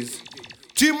DJs.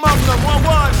 Team Magnum,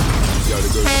 1-1. See how the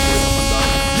girls are going up and down.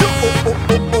 Yo,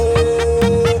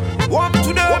 oh. One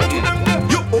to them.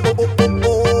 Yo, oh.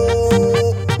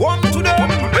 One to them.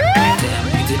 Damn,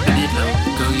 you dipping it low.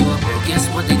 Girl, you up, bro. Guess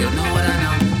what? They don't know what I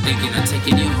know. Thinking I'm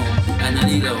taking you home. And I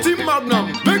need go. Team Magnum.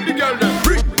 Make the girl them.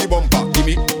 Bring the bumper.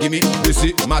 Gimme,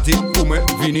 Busy, Matty, Ume,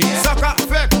 Vini. Sucker,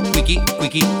 fake, wiki,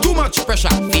 wiki. Too much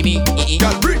pressure, fini.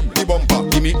 Girl, bring the bumper.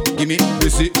 Gimme,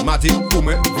 Busy, Matty,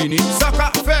 Ume, Vini. Sucker,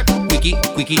 fake, wiki,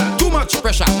 wiki. Too much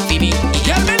pressure, fini.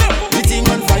 Girl, me love the thing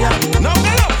on fire. Now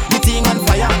me love the thing on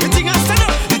fire. The thing on stand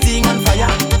up. The thing on fire.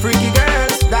 Freaky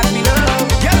girls that me love.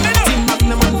 Girl, me love Team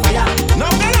Magnum on fire. Now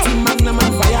me love Team Magnum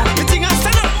on fire. The thing on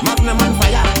stand up. Magnum on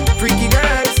fire. Freaky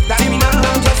girls that me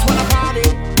love. Just wanna party.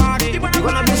 You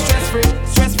wanna be stress-free.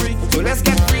 So let's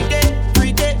get freaky.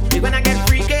 We're gonna get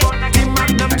freaky. Team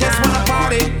Magnum just wanna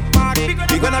party.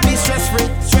 We're gonna be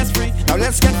stress-free. Now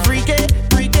let's get freaky.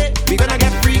 We're gonna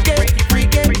get freaky.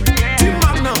 Team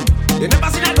Magnum, you never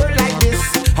seen a girl like this.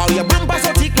 How your bumper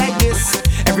so thick like this?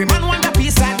 Every man want a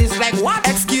piece of this. Like what?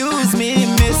 Excuse me,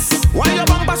 miss. Why your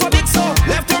bumper so big so?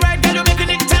 Left to right, girl, you making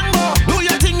it tango. Do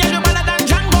your thing, girl, you better than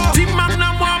Django. Team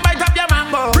Magnum, one bite up your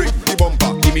mango. Bring the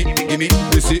bumper, gimme.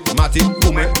 Missy, Matty,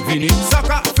 Pume, Vinny.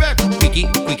 Saka, fake, quicky,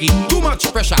 quicky. Too much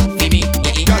pressure, Vinny.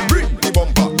 Girl, bring the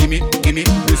bumper. Gimme, gimme.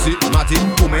 Missy, Matty,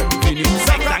 Pume, Vinny.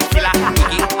 Saka, killer,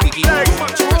 quicky, quicky. Too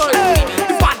much pressure.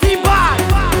 Party bad,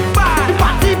 bad.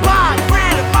 Party bad,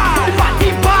 real bad.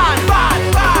 Party bad, bad,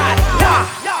 bad. Yeah.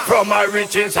 From a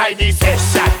rich inside the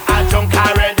session, I drunk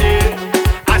already.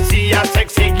 I see a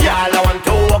sexy girl, I want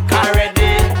to walk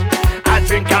already. I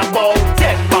drink about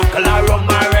 10 buckle of rum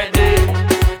already.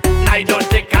 I don't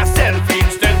take a selfie,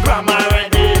 Instagram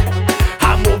already.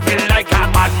 I'm moving like a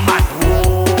madman.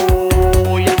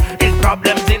 Whoa, yeah. It's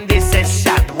problems in this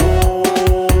session.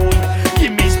 Whoa,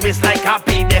 give me space like a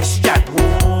pedestrian.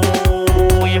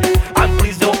 Whoa, yeah. And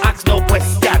please don't ask no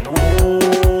question. Whoa.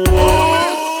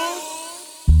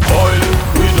 Oil,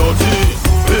 we dirty,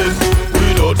 paint,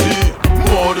 we dirty,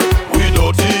 mud, we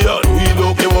dirty, and we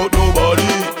don't care about nobody.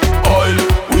 Oil,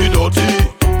 we dirty,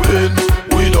 paint,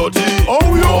 we dirty,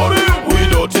 mud, we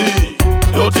dirty,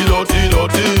 dirty, dirty,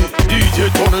 dirty. DJ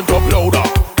turn it up louder,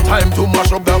 time to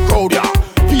mash up the crowd, yeah.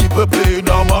 People playing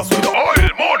a mass with oil,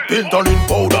 mud, paint and in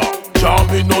powder,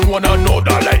 jamming on one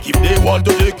another like if they want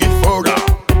to take it further.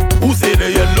 Who say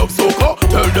they in love soca?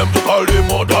 Tell them to call them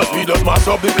mothers. We just mash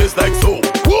up the place like so.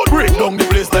 Break down the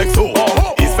place like so.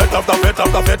 It's fete after fete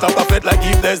after fete after fete like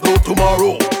if there's no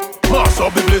tomorrow. Mash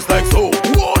up the place like so.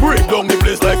 Break down the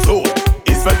place like so.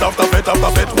 It's fete after fete after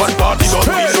fete. One party don't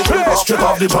feel Straight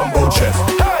off the jumbo jet.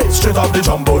 Straight off the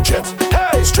jumbo jet.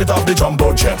 Straight off the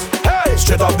jumbo jet.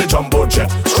 Straight off the jumbo jet.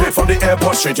 Straight from the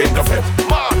airport, straight in the fit.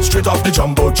 Straight off the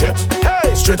jumbo jet.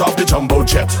 Straight off the jumbo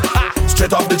jet.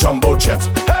 Straight off the jumbo jet.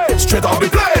 Straight off the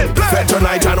plane. Fed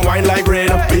tonight and wine like rain.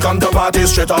 We come to party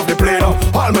straight off the plane.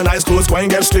 All my nice clothes going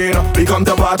get stained. We come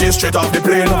to party straight off the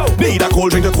plane. Need a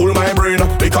cold drink to cool my brain.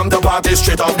 We come to party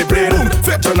straight off the plane.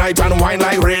 Fed tonight and wine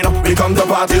like rain. We come to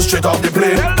party straight off the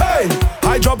plane. Hey,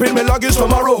 I drop in my luggage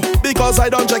tomorrow because I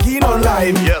don't check in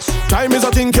online. Yes, time is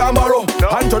a thing can borrow.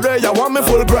 And today I want me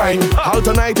full grind. All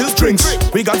tonight is drinks.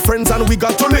 We got friends and we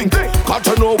got to link. Got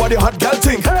to know what the hot girl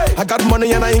think. I got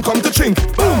money and I ain't come to chink.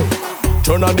 Boom.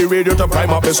 Turn on the radio to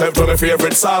prime up yourself to my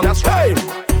favorite song. Hey,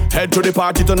 head to the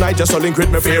party tonight just to link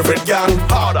with my favorite gang.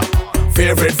 Harder,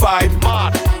 favorite vibe,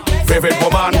 mad, favorite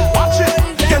woman. Watch it,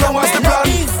 you know what's the plan?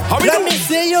 Let me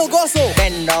see you go so.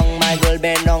 Bend down, my girl,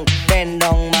 bend down. Bend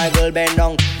down, my girl, bend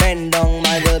down. Bend down,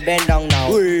 my girl, bend down now.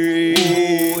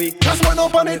 Just run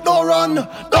up on it, don't run.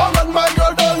 Don't run, my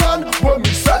girl, don't run. When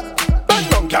we set, bend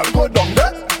down, girl, go down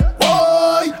there.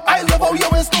 Boy, I love how you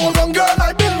waist so long, girl.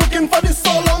 I've been looking for this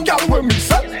so long, girl. When we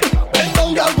set, bend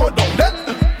down, girl, go down there.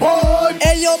 Boy,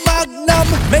 hey, yo, Magnum,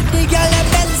 make the girl a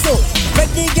bend so. Make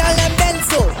the girl a bend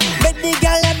so. Make the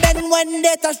girl a bend when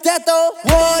they touch that toe.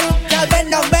 Boy, girl,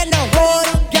 bend down, bend down. Boy,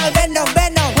 girl, bend down,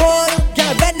 bend down. Boy,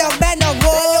 girl, bend down, bend down.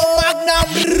 Boy, Magnum.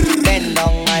 Bend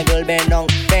down, my girl, bend down.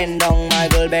 Bend down, my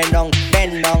girl, bend down.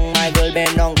 Bend down, my girl,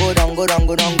 bend down. Go down, go down,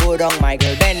 go down, go down, my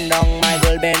girl. Bend down, my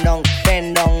girl, bend down.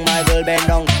 Bend down, my girl, bend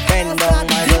down. Bend down,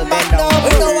 my girl, bend down. We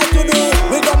know what to do.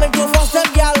 We coming to force them,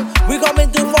 girl. We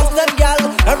coming to force them, girl.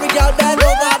 Every girl bend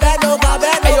over, bend over, bend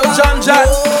over. Hey, yo, John.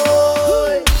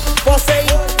 Force,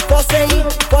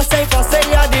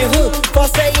 yeah, the hood.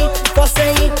 Force it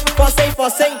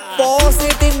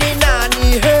in the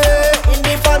nanny, hey. In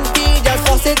the panty, just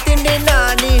force it in the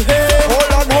nanny, hey.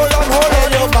 Hold on,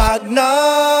 your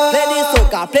Magnum.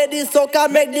 Play the soca,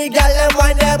 make the girl them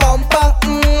wind their bumper,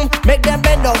 make them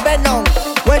bend down.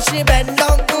 When she bend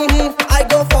down, I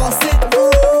go force it.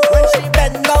 When she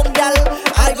bend down, girl,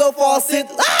 I go force it.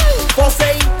 Force,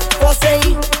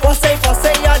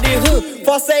 yeah, the hood.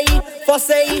 Force it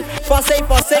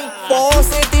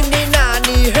in the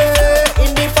nanny, hey.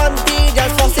 In the panty,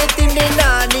 just force it in the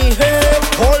nanny, hey.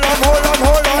 Hold on.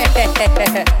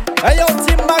 Hey, yo,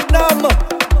 Team Magnum.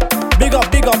 Big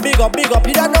up. You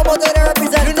don't know what they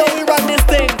represent. You know we run this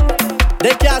thing.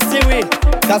 They can't see we,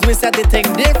 cause we set the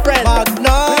thing different.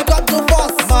 Magnum, we got to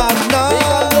force. Magnum, we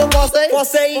got to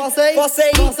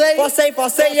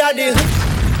force, yeah, the